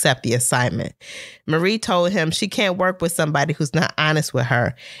to accept the assignment. Marie told him she can't work with somebody who's not honest with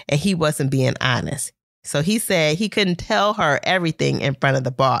her. And he wasn't being honest. So he said he couldn't tell her everything in front of the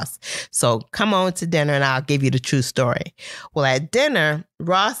boss. So come on to dinner and I'll give you the true story. Well, at dinner,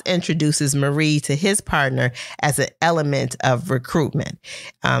 Ross introduces Marie to his partner as an element of recruitment.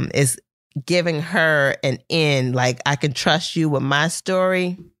 Is giving her an in, like, I can trust you with my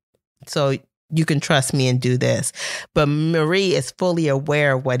story, so you can trust me and do this. But Marie is fully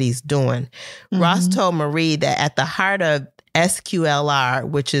aware of what he's doing. Ross told Marie that at the heart of SQLR,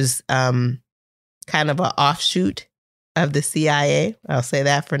 which is kind of an offshoot of the CIA, I'll say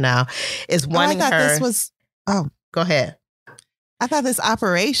that for now, is wanting her. Go ahead. I thought this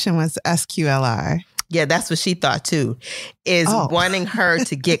operation was SQLR. Yeah, that's what she thought too, is wanting her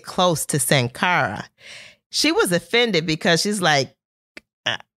to get close to Sankara. She was offended because she's like,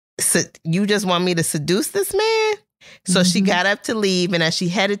 so you just want me to seduce this man? So she got up to leave, and as she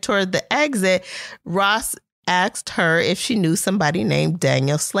headed toward the exit, Ross asked her if she knew somebody named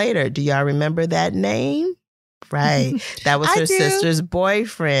Daniel Slater. Do y'all remember that name? Right. That was her sister's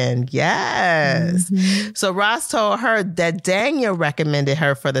boyfriend. Yes. So Ross told her that Daniel recommended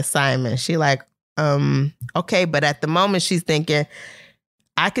her for the assignment. She like, okay. But at the moment she's thinking,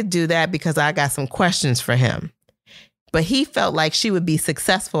 I could do that because I got some questions for him. But he felt like she would be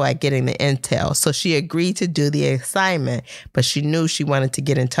successful at getting the intel. So she agreed to do the assignment, but she knew she wanted to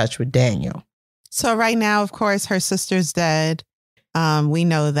get in touch with Daniel. So right now, of course, her sister's dead. We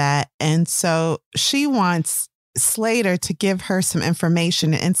know that. And so she wants Slater to give her some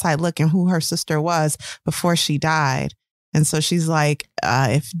information, an inside look in who her sister was before she died. And so she's like,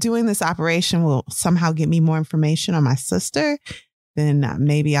 if doing this operation will somehow get me more information on my sister, then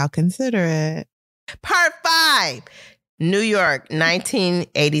maybe I'll consider it. Part 5, New York,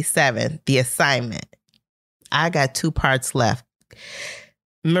 1987, The Assignment. I got 2 parts left.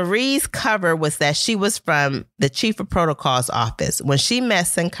 Marie's cover was that she was from the Chief of Protocol's office. When she met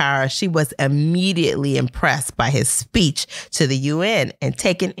Sankara, she was immediately impressed by his speech to the UN and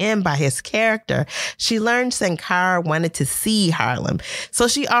taken in by his character. She learned Sankara wanted to see Harlem, so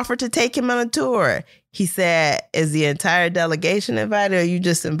she offered to take him on a tour. He said, is the entire delegation invited, or are you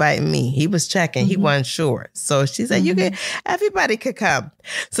just inviting me? He was checking. He wasn't sure. So she said, everybody could come.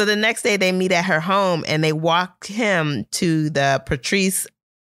 So the next day they meet at her home and they walk him to the Patrice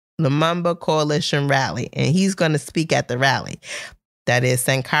Lumumba Coalition rally, and he's going to speak at the rally. That is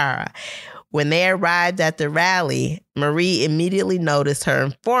Sankara. When they arrived at the rally, Marie immediately noticed her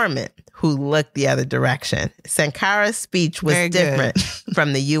informant, who looked the other direction. Sankara's speech was different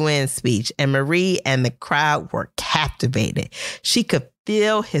from the UN speech, and Marie and the crowd were captivated. She could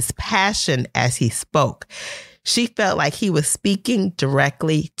feel his passion as he spoke. She felt like he was speaking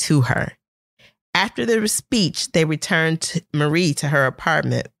directly to her. After the speech, they returned Marie to her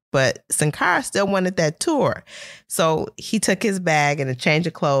apartment, but Sankara still wanted that tour. So he took his bag and a change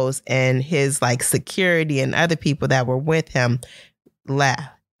of clothes, and his security and other people that were with him left.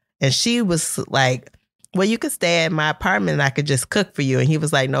 And she was like, well, you could stay at my apartment and I could just cook for you. And he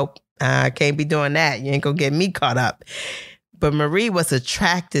was like, nope, I can't be doing that. You ain't gonna get me caught up. But Marie was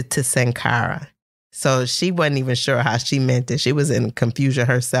attracted to Sankara. So she wasn't even sure how she meant it. She was in confusion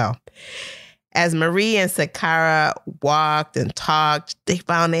herself. As Marie and Sankara walked and talked, they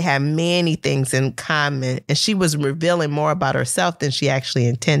found they had many things in common, and she was revealing more about herself than she actually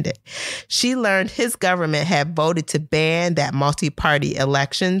intended. She learned his government had voted to ban that multi-party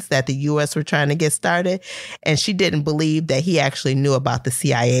elections that the U.S. were trying to get started, and she didn't believe that he actually knew about the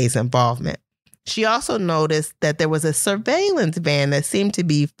CIA's involvement. She also noticed that there was a surveillance van that seemed to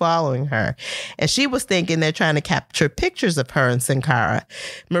be following her, and she was thinking they're trying to capture pictures of her and Sankara.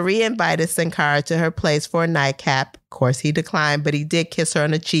 Marie invited Sankara to her place for a nightcap. Of course, he declined, but he did kiss her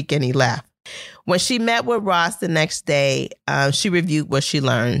on the cheek and he left. When she met with Ross the next day, she reviewed what she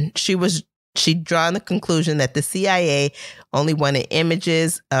learned. She'd drawn the conclusion that the CIA only wanted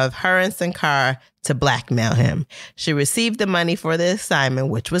images of her and Sankara to blackmail him. She received the money for the assignment,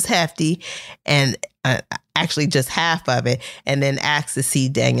 which was hefty, and actually just half of it, and then asked to see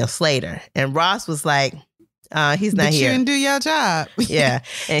Daniel Slater. And Ross was like, he's not here. You didn't do your job. Yeah.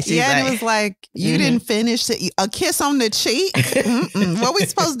 And she's and it was like, you didn't finish a kiss on the cheek? What we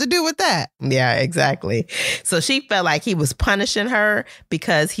supposed to do with that? Yeah, exactly. So she felt like he was punishing her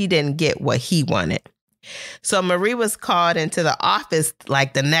because he didn't get what he wanted. So Marie was called into the office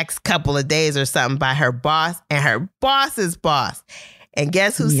the next couple of days or something by her boss and her boss's boss. And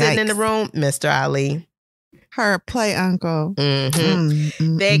guess who's sitting in the room? Mr. Ali. Her play uncle.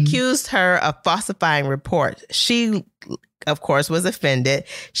 They accused her of falsifying reports. She, of course, was offended.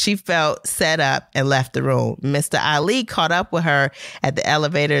 She felt set up and left the room. Mr. Ali caught up with her at the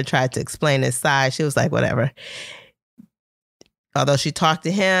elevator and tried to explain his side. She was like, whatever. Although she talked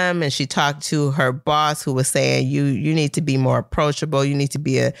to him and she talked to her boss, who was saying, you need to be more approachable. You need to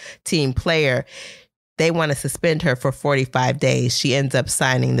be a team player. They want to suspend her for 45 days. She ends up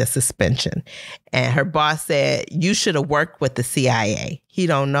signing the suspension. And her boss said, you should have worked with the CIA. He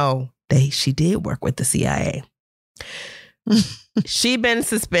don't know that she did work with the CIA. She'd been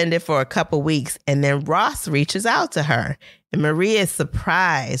suspended for a couple weeks, and then Ross reaches out to her. And Marie is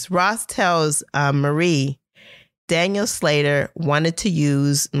surprised. Ross tells Marie, Daniel Slater wanted to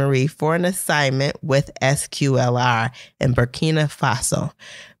use Marie for an assignment with SQLR in Burkina Faso.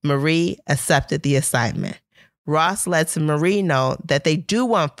 Marie accepted the assignment. Ross lets Marie know that they do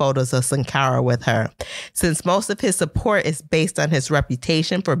want photos of Sankara with her. Since most of his support is based on his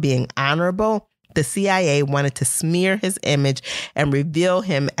reputation for being honorable, the CIA wanted to smear his image and reveal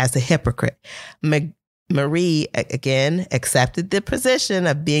him as a hypocrite. Marie, again, accepted the position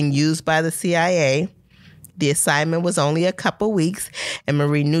of being used by the CIA. The assignment was only a couple weeks, and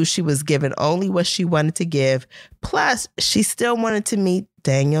Marie knew she was given only what she wanted to give. Plus, she still wanted to meet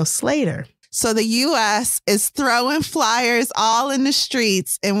Daniel Slater. So the U.S. is throwing flyers all in the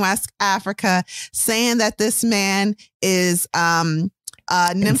streets in West Africa saying that this man is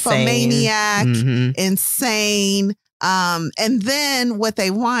nymphomaniac, insane. And then what they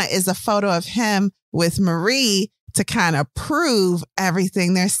want is a photo of him with Marie to kind of prove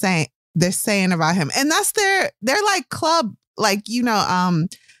everything they're saying about him. And that's their club like,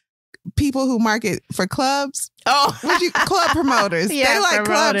 people who market for clubs. Oh, club promoters. Yeah, they like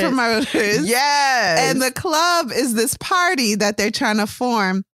club promoters. Yes. And the club is this party that they're trying to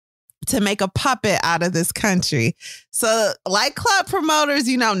form to make a puppet out of this country. So like club promoters,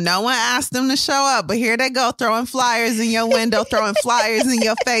 no one asked them to show up, but here they go throwing flyers in your window, throwing flyers in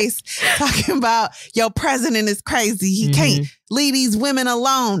your face, talking about your president is crazy. He can't leave these women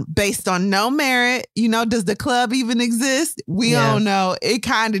alone based on no merit. Does the club even exist? We don't know. It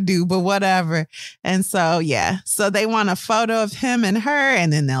kind of do, but whatever. And so, so they want a photo of him and her,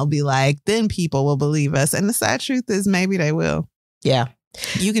 and then they'll be like, then people will believe us. And the sad truth is maybe they will. Yeah.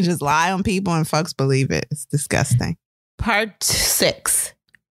 You can just lie on people and folks believe it. It's disgusting. Part 6,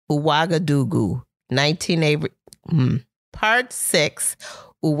 Ouagadougou, 1980. Part 6,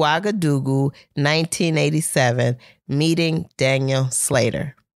 Ouagadougou, 1987, meeting Daniel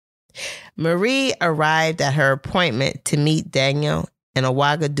Slater. Marie arrived at her appointment to meet Daniel in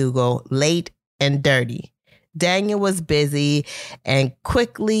Ouagadougou late and dirty. Daniel was busy and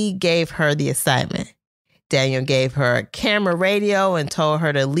quickly gave her the assignment. Daniel gave her a camera radio and told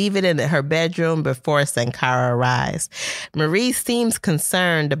her to leave it in her bedroom before Sankara arrives. Marie seems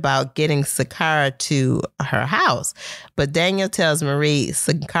concerned about getting Sankara to her house, but Daniel tells Marie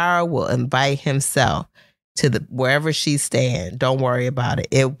Sankara will invite himself to wherever she's staying. Don't worry about it.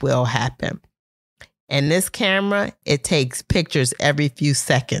 It will happen. And this camera, it takes pictures every few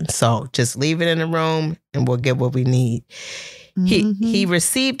seconds. So just leave it in the room and we'll get what we need. He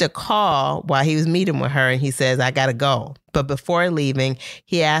received a call while he was meeting with her, and he says, I got to go. But before leaving,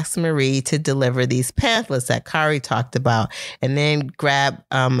 he asked Marie to deliver these pamphlets that Kari talked about and then grab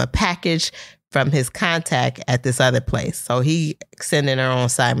a package from his contact at this other place. So he sending her on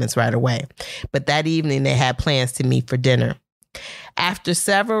assignments right away. But that evening, they had plans to meet for dinner. After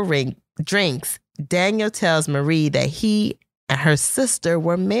several drinks, Daniel tells Marie that he and her sister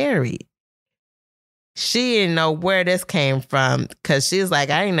were married. She didn't know where this came from because she's like,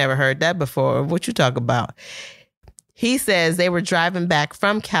 I ain't never heard that before. What you talk about? He says they were driving back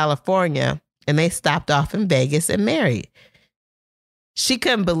from California and they stopped off in Vegas and married. She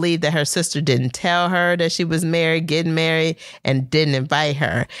couldn't believe that her sister didn't tell her that she was getting married, and didn't invite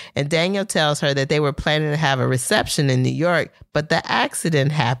her. And Daniel tells her that they were planning to have a reception in New York, but the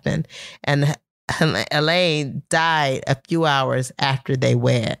accident happened and Elaine died a few hours after they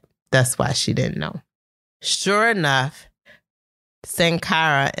wed. That's why she didn't know. Sure enough,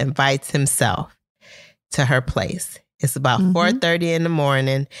 Sankara invites himself to her place. It's about 4:30 in the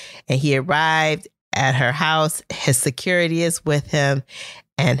morning, and he arrived at her house. His security is with him,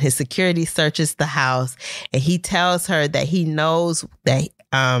 and his security searches the house, and he tells her that he knows that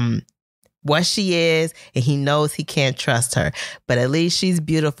what she is, and he knows he can't trust her, but at least she's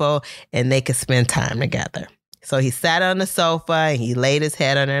beautiful, and they can spend time together. So he sat on the sofa and he laid his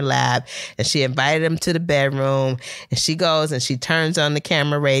head on her lap, and she invited him to the bedroom, and she goes and she turns on the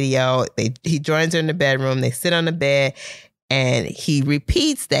camera radio. He joins her in the bedroom. They sit on the bed and he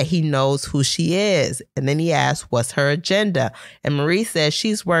repeats that he knows who she is. And then he asks, what's her agenda? And Marie says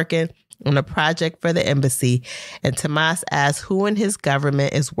she's working on a project for the embassy. And Tomas asks who in his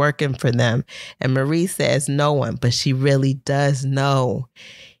government is working for them. And Marie says no one, but she really does know.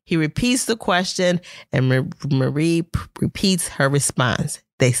 He repeats the question, and Marie repeats her response.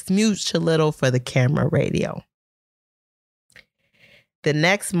 They smooch a little for the camera radio. The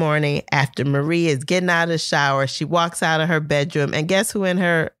next morning, after Marie is getting out of the shower, she walks out of her bedroom, and guess who in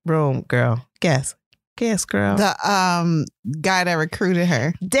her room, girl? Guess, girl. The guy that recruited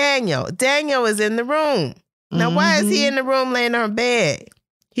her. Daniel. Daniel is in the room. Now, why is he in the room laying on her bed?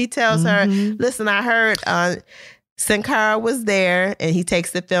 He tells her, listen, I heard Sankara was there, and he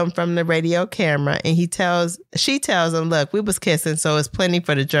takes the film from the radio camera, and she tells him, look, we was kissing, so it's plenty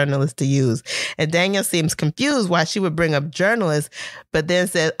for the journalists to use. And Daniel seems confused why she would bring up journalists, but then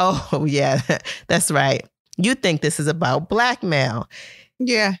says, oh, yeah, that's right. You think this is about blackmail.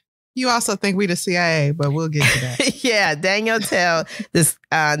 Yeah. You also think we the CIA, but we'll get to that. Yeah, Daniel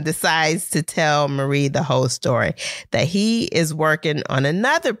decides to tell Marie the whole story, that he is working on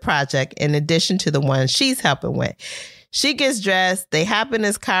another project in addition to the one she's helping with. She gets dressed, they hop in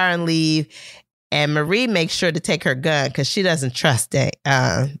his car and leave, and Marie makes sure to take her gun because she doesn't trust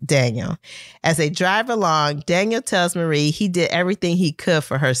Daniel. As they drive along, Daniel tells Marie he did everything he could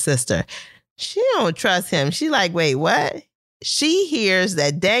for her sister. She don't trust him. She like, wait, what? She hears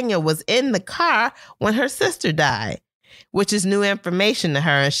that Daniel was in the car when her sister died, which is new information to her,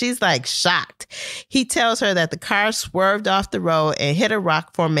 and she's like shocked. He tells her that the car swerved off the road and hit a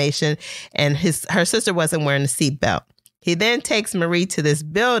rock formation, and her sister wasn't wearing a seatbelt. He then takes Marie to this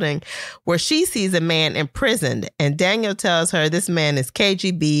building where she sees a man imprisoned, and Daniel tells her this man is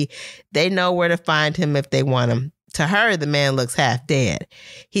KGB. They know where to find him if they want him. To her, the man looks half dead.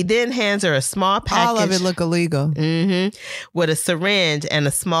 He then hands her a small package. All of it look illegal. With a syringe and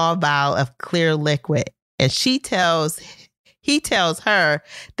a small vial of clear liquid. And he tells her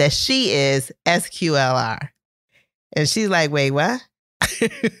that she is SQLR. And she's like, wait, what?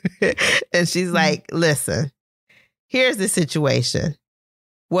 And she's like, listen, here's the situation.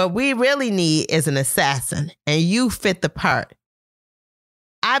 What we really need is an assassin, and you fit the part.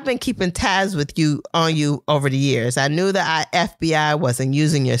 I've been keeping tabs on you over the years. I knew the FBI wasn't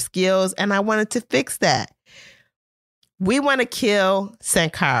using your skills, and I wanted to fix that. We want to kill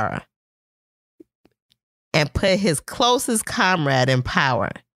Sankara and put his closest comrade in power.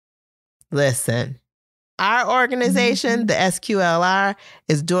 Listen, our organization, the SQLR,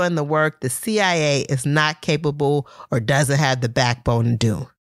 is doing the work the CIA is not capable or doesn't have the backbone to do.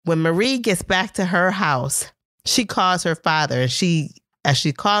 When Marie gets back to her house, she calls her father, and as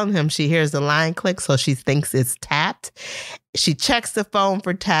she's calling him, she hears the line click, so she thinks it's tapped. She checks the phone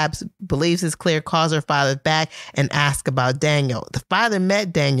for taps, believes it's clear, calls her father back, and asks about Daniel. The father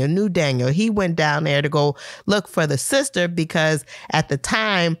met Daniel, knew Daniel. He went down there to go look for the sister because at the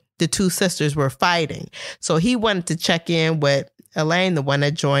time, the two sisters were fighting. So he wanted to check in with Elaine, the one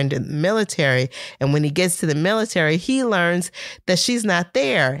that joined the military. And when he gets to the military, he learns that she's not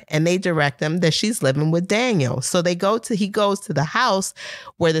there. And they direct him that she's living with Daniel. So he goes to the house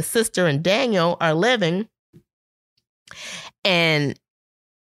where the sister and Daniel are living. And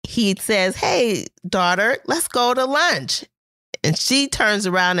he says, hey, daughter, let's go to lunch. And she turns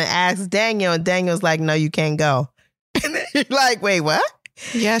around and asks Daniel, and Daniel's like, no, you can't go. And then you're like, wait, what?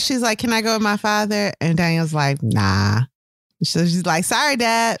 Yeah, she's like, can I go with my father? And Daniel's like, nah. So she's like, sorry,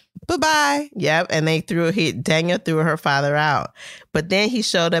 Dad. Bye-bye. Yep. And Daniel threw her father out. But then he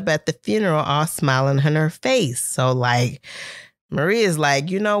showed up at the funeral all smiling in her face. So like, Marie is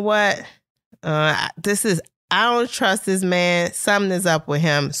like, you know what? I don't trust this man. Something is up with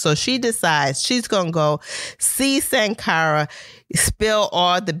him. So she decides she's going to go see Sankara spill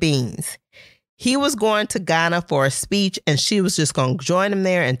all the beans. He was going to Ghana for a speech, and she was just going to join him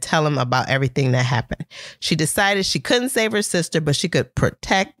there and tell him about everything that happened. She decided she couldn't save her sister, but she could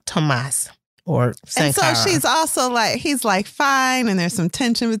protect Tomas or Sankara. And so she's also like, he's like, fine. And there's some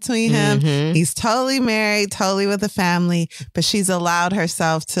tension between him. He's totally married, totally with a family, but she's allowed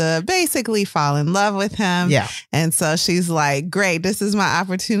herself to basically fall in love with him. Yeah. And so she's like, great, this is my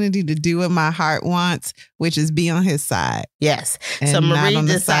opportunity to do what my heart wants, which is be on his side. Yes. So Marie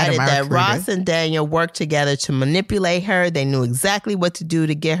decided that Ross and Daniel worked together to manipulate her. They knew exactly what to do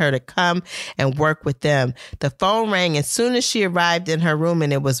to get her to come and work with them. The phone rang as soon as she arrived in her room,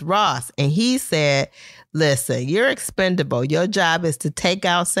 and it was Ross. And he said, listen, you're expendable. Your job is to take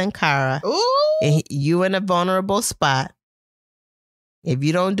out Sankara. And you in a vulnerable spot. If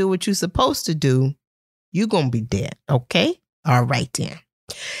you don't do what you're supposed to do, you're going to be dead. Okay? All right then.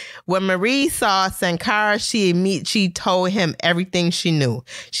 When Marie saw Sankara, she told him everything she knew.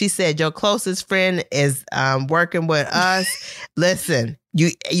 She said, your closest friend is working with us. Listen,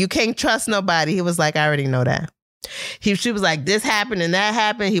 you can't trust nobody. He was like, I already know that. She was like, this happened and that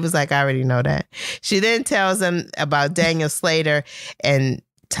happened. He was like, I already know that. She then tells him about Daniel Slater, and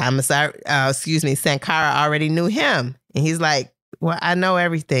Sankara already knew him. And he's like, well, I know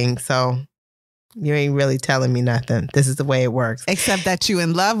everything, so you ain't really telling me nothing. This is the way it works. Except that you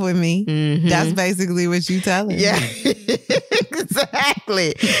in love with me. That's basically what you telling me. Yeah,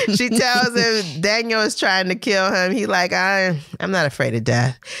 exactly. She tells him Daniel is trying to kill him. He like, I'm not afraid of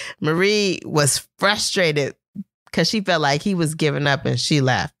death. Marie was frustrated because she felt like he was giving up, and she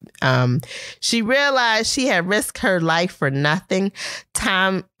left. She realized she had risked her life for nothing.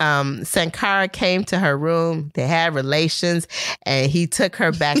 Sankara came to her room. They had relations, and he took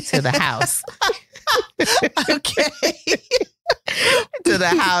her back to the house. Okay. To the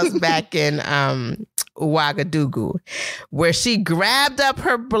house back in Ouagadougou, where she grabbed up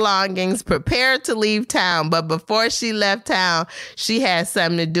her belongings, prepared to leave town. But before she left town, she had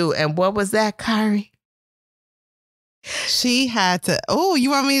something to do. And what was that, Kari? She had to, you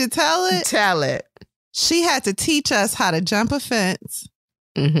want me to tell it? Tell it. She had to teach us how to jump a fence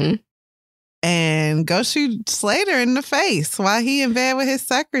and go shoot Slater in the face while he in bed with his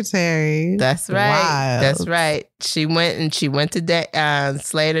secretary. That's right. Wild. That's right. She went to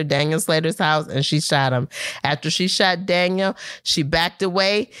Daniel Slater's house, and she shot him. After she shot Daniel, she backed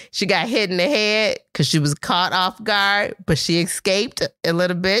away. She got hit in the head because she was caught off guard, but she escaped a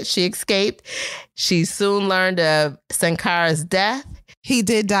little bit. She escaped. She soon learned of Sankara's death. He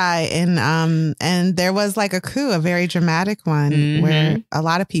did die, and there was like a coup, a very dramatic one, where a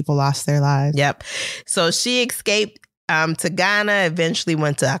lot of people lost their lives. Yep. So she escaped to Ghana, eventually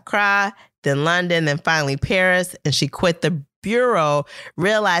went to Accra, then London, then finally Paris, and she quit the bureau,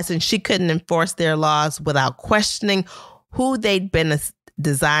 realizing she couldn't enforce their laws without questioning who they'd been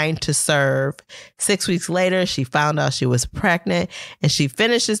designed to serve. 6 weeks later, she found out she was pregnant, and she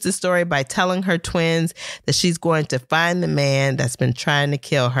finishes the story by telling her twins that she's going to find the man that's been trying to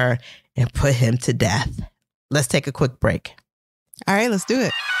kill her and put him to death. Let's take a quick break. All right, let's do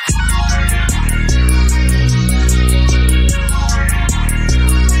it.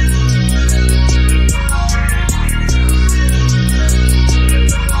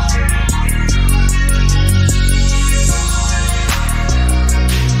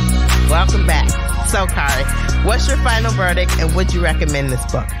 Welcome back. So, Kari, what's your final verdict and would you recommend this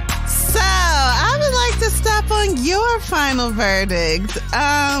book? So, I would like to stop on your final verdict.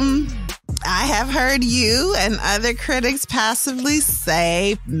 I have heard you and other critics passively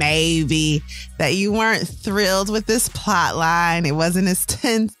say maybe that you weren't thrilled with this plot line. It wasn't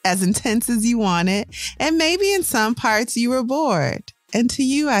as intense as you wanted. And maybe in some parts you were bored. And to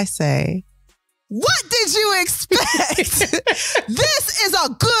you, I say, what did you expect? This is a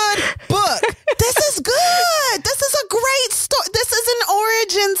good book. This is good. This is a great story. This is an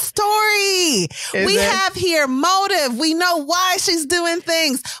origin story. We have here motive. We know why she's doing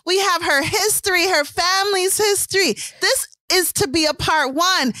things. We have her history, her family's history. This is to be a part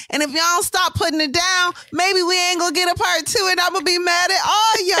one. And if y'all stop putting it down, maybe we ain't gonna get a part two and I'm gonna be mad at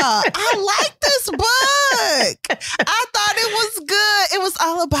all y'all. I like this book. I thought it was good. It was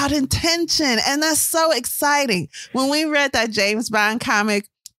all about intention. And that's so exciting. When we read that James Bond comic,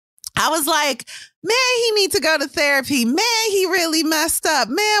 I was like, man, he needs to go to therapy. Man, he really messed up.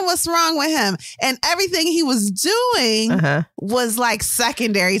 Man, what's wrong with him? And everything he was doing was like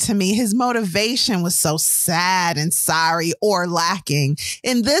secondary to me. His motivation was so sad and sorry or lacking.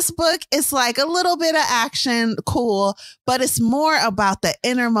 In this book, it's like a little bit of action, cool, but it's more about the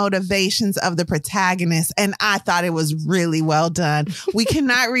inner motivations of the protagonist. And I thought it was really well done. We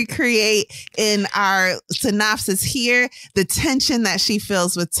cannot recreate in our synopsis here the tension that she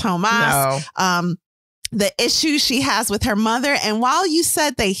feels with Tomas. No. The issues she has with her mother. And while you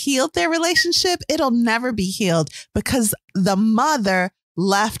said they healed their relationship, it'll never be healed because the mother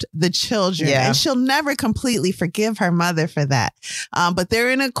left the children and she'll never completely forgive her mother for that. But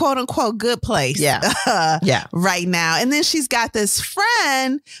they're in a quote unquote good place right now. And then she's got this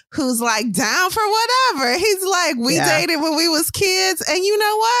friend who's like down for whatever. He's like, we dated when we was kids. And you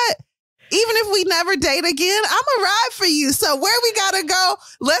know what? Even if we never date again, I'm a ride for you. So where we gotta go,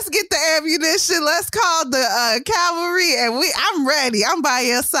 let's get the ammunition. Let's call the cavalry, and I'm ready. I'm by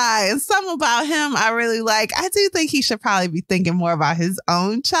your side. And something about him I really like. I do think he should probably be thinking more about his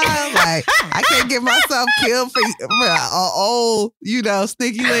own child. Like, I can't get myself killed for an old,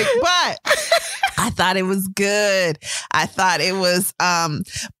 sneaky link. But I thought it was good. I thought it was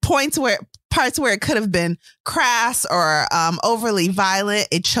parts where it could have been crass or overly violent.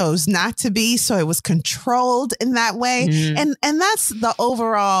 It chose not to be, so it was controlled in that way. And that's the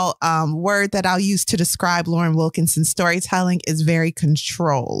overall word that I'll use to describe Lauren Wilkinson's storytelling is very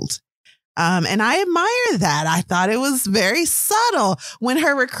controlled. And I admire that. I thought it was very subtle when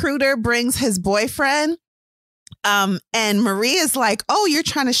her recruiter brings his boyfriend. And Maria's like, oh, you're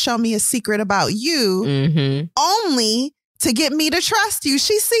trying to show me a secret about you only to get me to trust you.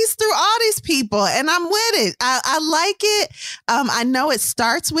 She sees through all these people and I'm with it. I like it. I know it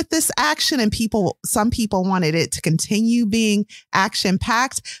starts with this action and some people wanted it to continue being action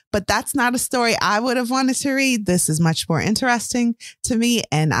packed, but that's not a story I would have wanted to read. This is much more interesting to me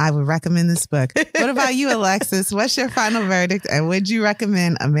and I would recommend this book. What about you, Alexis? What's your final verdict and would you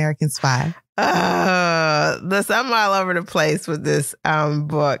recommend American Spy? Listen, I'm all over the place with this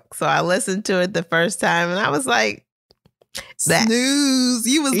book. So I listened to it the first time and I was like, snooze.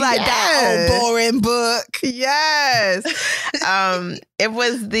 You was like, that old boring book. Yes. It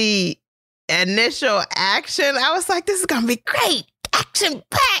was the initial action. I was like, this is going to be great. Action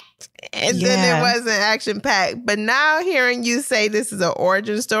packed. And then it wasn't action packed. But now hearing you say this is an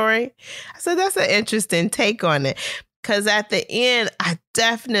origin story, I said, that's an interesting take on it. Because at the end, I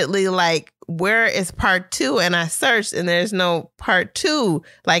definitely like, where is part two? And I searched and there's no part two.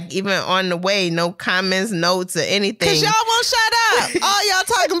 Like even on the way, no comments, notes, or anything. Because y'all won't shut up. All y'all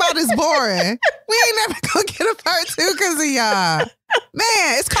talking about is boring. We ain't never gonna get a part two because of y'all.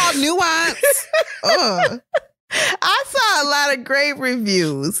 Man, it's called nuance. I saw a lot of great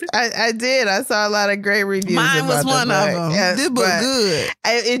reviews. I did. I saw a lot of great reviews. Mine was one of them. Yeah, this book good.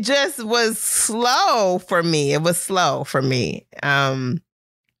 It just was slow for me. It was slow for me.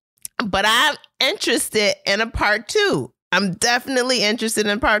 But I'm interested in a part 2. I'm definitely interested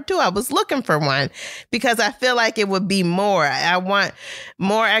in part 2. I was looking for one because I feel like it would be more. I want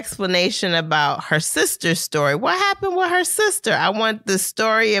more explanation about her sister's story. What happened with her sister? I want the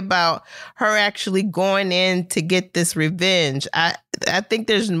story about her actually going in to get this revenge. I think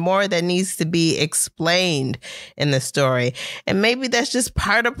there's more that needs to be explained in the story. And maybe that's just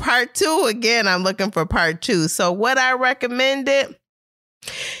part of part 2. Again, I'm looking for part 2. So would I recommend it?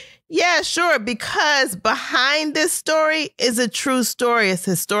 Yeah, sure, because behind this story is a true story. It's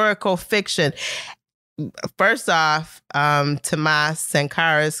historical fiction. First off, Tomas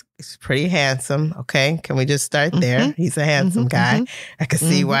Sankaras is pretty handsome. Okay, can we just start there? He's a handsome guy. I can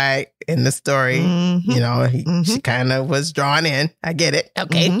see why in the story, you know, she kind of was drawn in. I get it.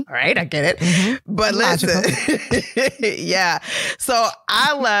 Okay, all right, I get it. But listen, yeah. So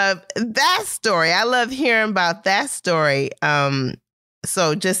I love that story. I love hearing about that story.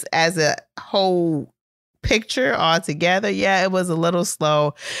 So just as a whole picture altogether, yeah, it was a little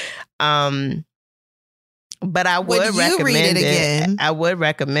slow. But I would recommend it again. I would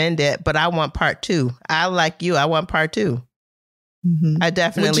recommend it, but I want part 2. I like you. I want part 2. I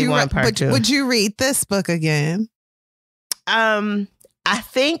definitely want part 2. Would you read this book again? I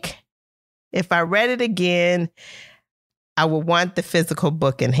think if I read it again, I would want the physical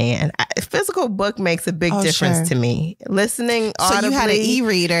book in hand. Physical book makes a big difference to me. Listening audibly. So you had an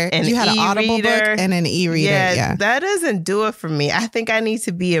e-reader. You had an audible book and an e-reader. Yeah, that doesn't do it for me. I think I need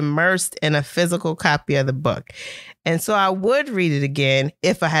to be immersed in a physical copy of the book. And so I would read it again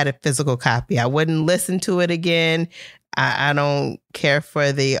if I had a physical copy. I wouldn't listen to it again. I don't care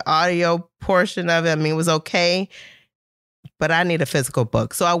for the audio portion of it. I mean, it was okay, but I need a physical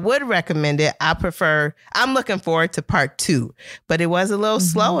book. So I would recommend it. I'm looking forward to part 2, but it was a little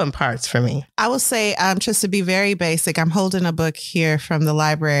slow in parts for me. I will say, just to be very basic, I'm holding a book here from the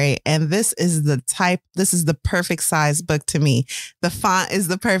library, and this is the perfect size book to me. The font is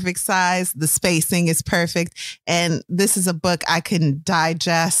the perfect size. The spacing is perfect. And this is a book I can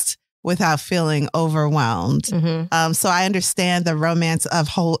digest without feeling overwhelmed. So I understand the romance of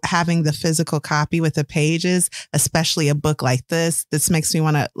having the physical copy with the pages, especially a book like this. This makes me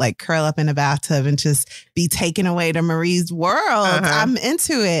want to like curl up in a bathtub and just be taken away to Marie's world. I'm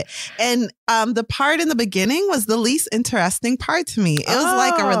into it. And the part in the beginning was the least interesting part to me. It was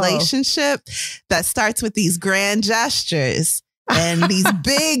like a relationship that starts with these grand gestures and these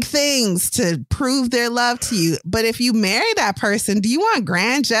big things to prove their love to you. But if you marry that person, do you want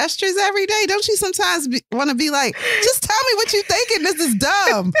grand gestures every day? Don't you sometimes want to be like, just tell me what you're thinking. This is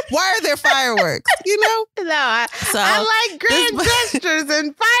dumb. Why are there fireworks? You know? No, I like grand gestures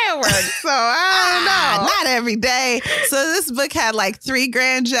and fireworks. So I don't know. Not every day. So this book had like 3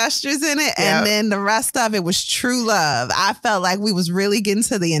 grand gestures in it. And then the rest of it was true love. I felt like we was really getting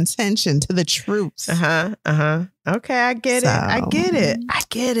to the intention, to the truth. Okay, I get it.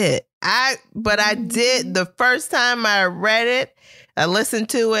 But I did, the first time I read it, I listened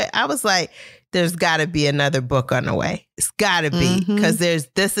to it, I was like, there's got to be another book on the way. It's got to be, because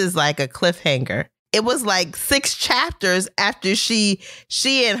this is like a cliffhanger. It was like 6 chapters after she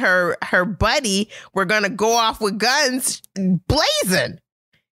and her buddy were going to go off with guns blazing.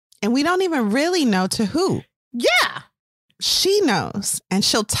 And we don't even really know to who. Yeah. She knows, and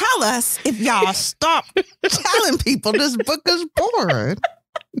she'll tell us if y'all stop telling people this book is boring.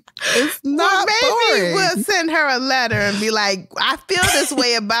 It's not boring. We'll send her a letter and be like, I feel this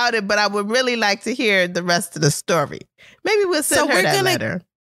way about it, but I would really like to hear the rest of the story. Maybe we'll send her that letter.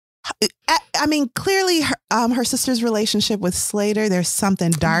 I mean, clearly her sister's relationship with Slater, there's something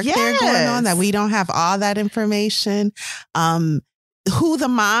dark there going on that we don't have all that information. Who the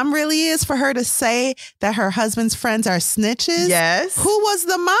mom really is for her to say that her husband's friends are snitches. Yes. Who was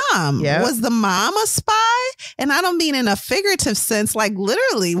the mom? Yep. Was the mom a spy? And I don't mean in a figurative sense, like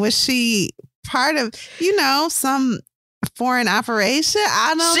literally, was she part of, some foreign operation?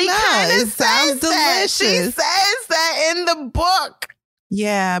 I don't know. It sounds delicious. She says that in the book.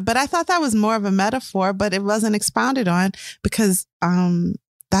 Yeah, but I thought that was more of a metaphor, but it wasn't expounded on because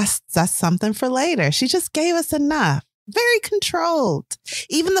that's something for later. She just gave us enough. Very controlled.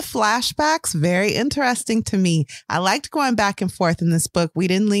 Even the flashbacks, very interesting to me. I liked going back and forth in this book. We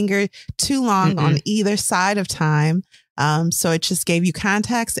didn't linger too long on either side of time. So it just gave you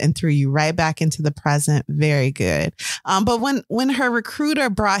context and threw you right back into the present. Very good. But when her recruiter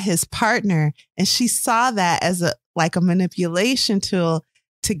brought his partner and she saw that as a manipulation tool,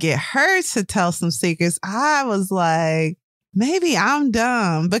 to get her to tell some secrets, I was like, maybe I'm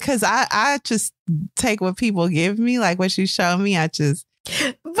dumb because I just take what people give me, like what you show me. But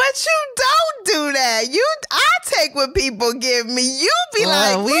you don't do that. I take what people give me. You be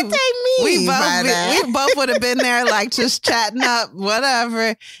like, what they mean? We both would have been there, like just chatting up,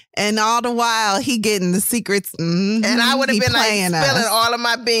 whatever. And all the while, he getting the secrets. And I would have been like spilling all of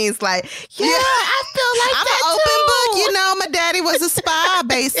my beans. Like, I feel like I'm an open book. You know, my daddy was a spy,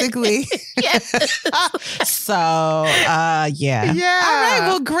 basically. So, yeah. All right.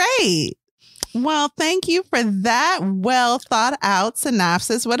 Well, great. Well, thank you for that well thought out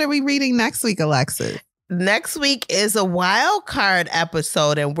synopsis. What are we reading next week, Alexis? Next week is a wild card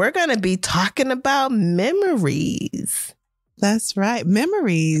episode, and we're going to be talking about memories. That's right.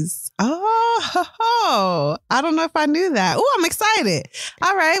 Memories. Oh, I don't know if I knew that. Oh, I'm excited.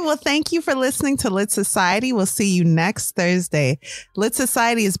 All right. Well, thank you for listening to Lit Society. We'll see you next Thursday. Lit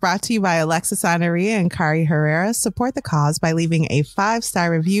Society is brought to you by Alexis Honoria and Kari Herrera. Support the cause by leaving a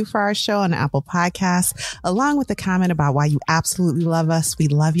 5-star review for our show on Apple Podcasts, along with a comment about why you absolutely love us. We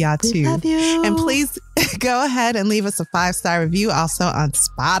love y'all too. We love you. And please go ahead and leave us a 5-star review also on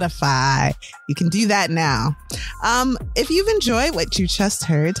Spotify. You can do that now. If you've enjoyed what you just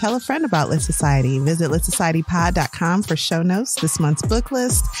heard, tell a friend about Lit Society. Visit litsocietypod.com for show notes, this month's book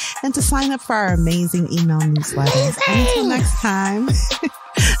list, and to sign up for our amazing email newsletter. Until next time,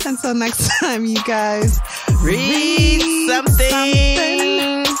 you guys, read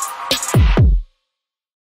something.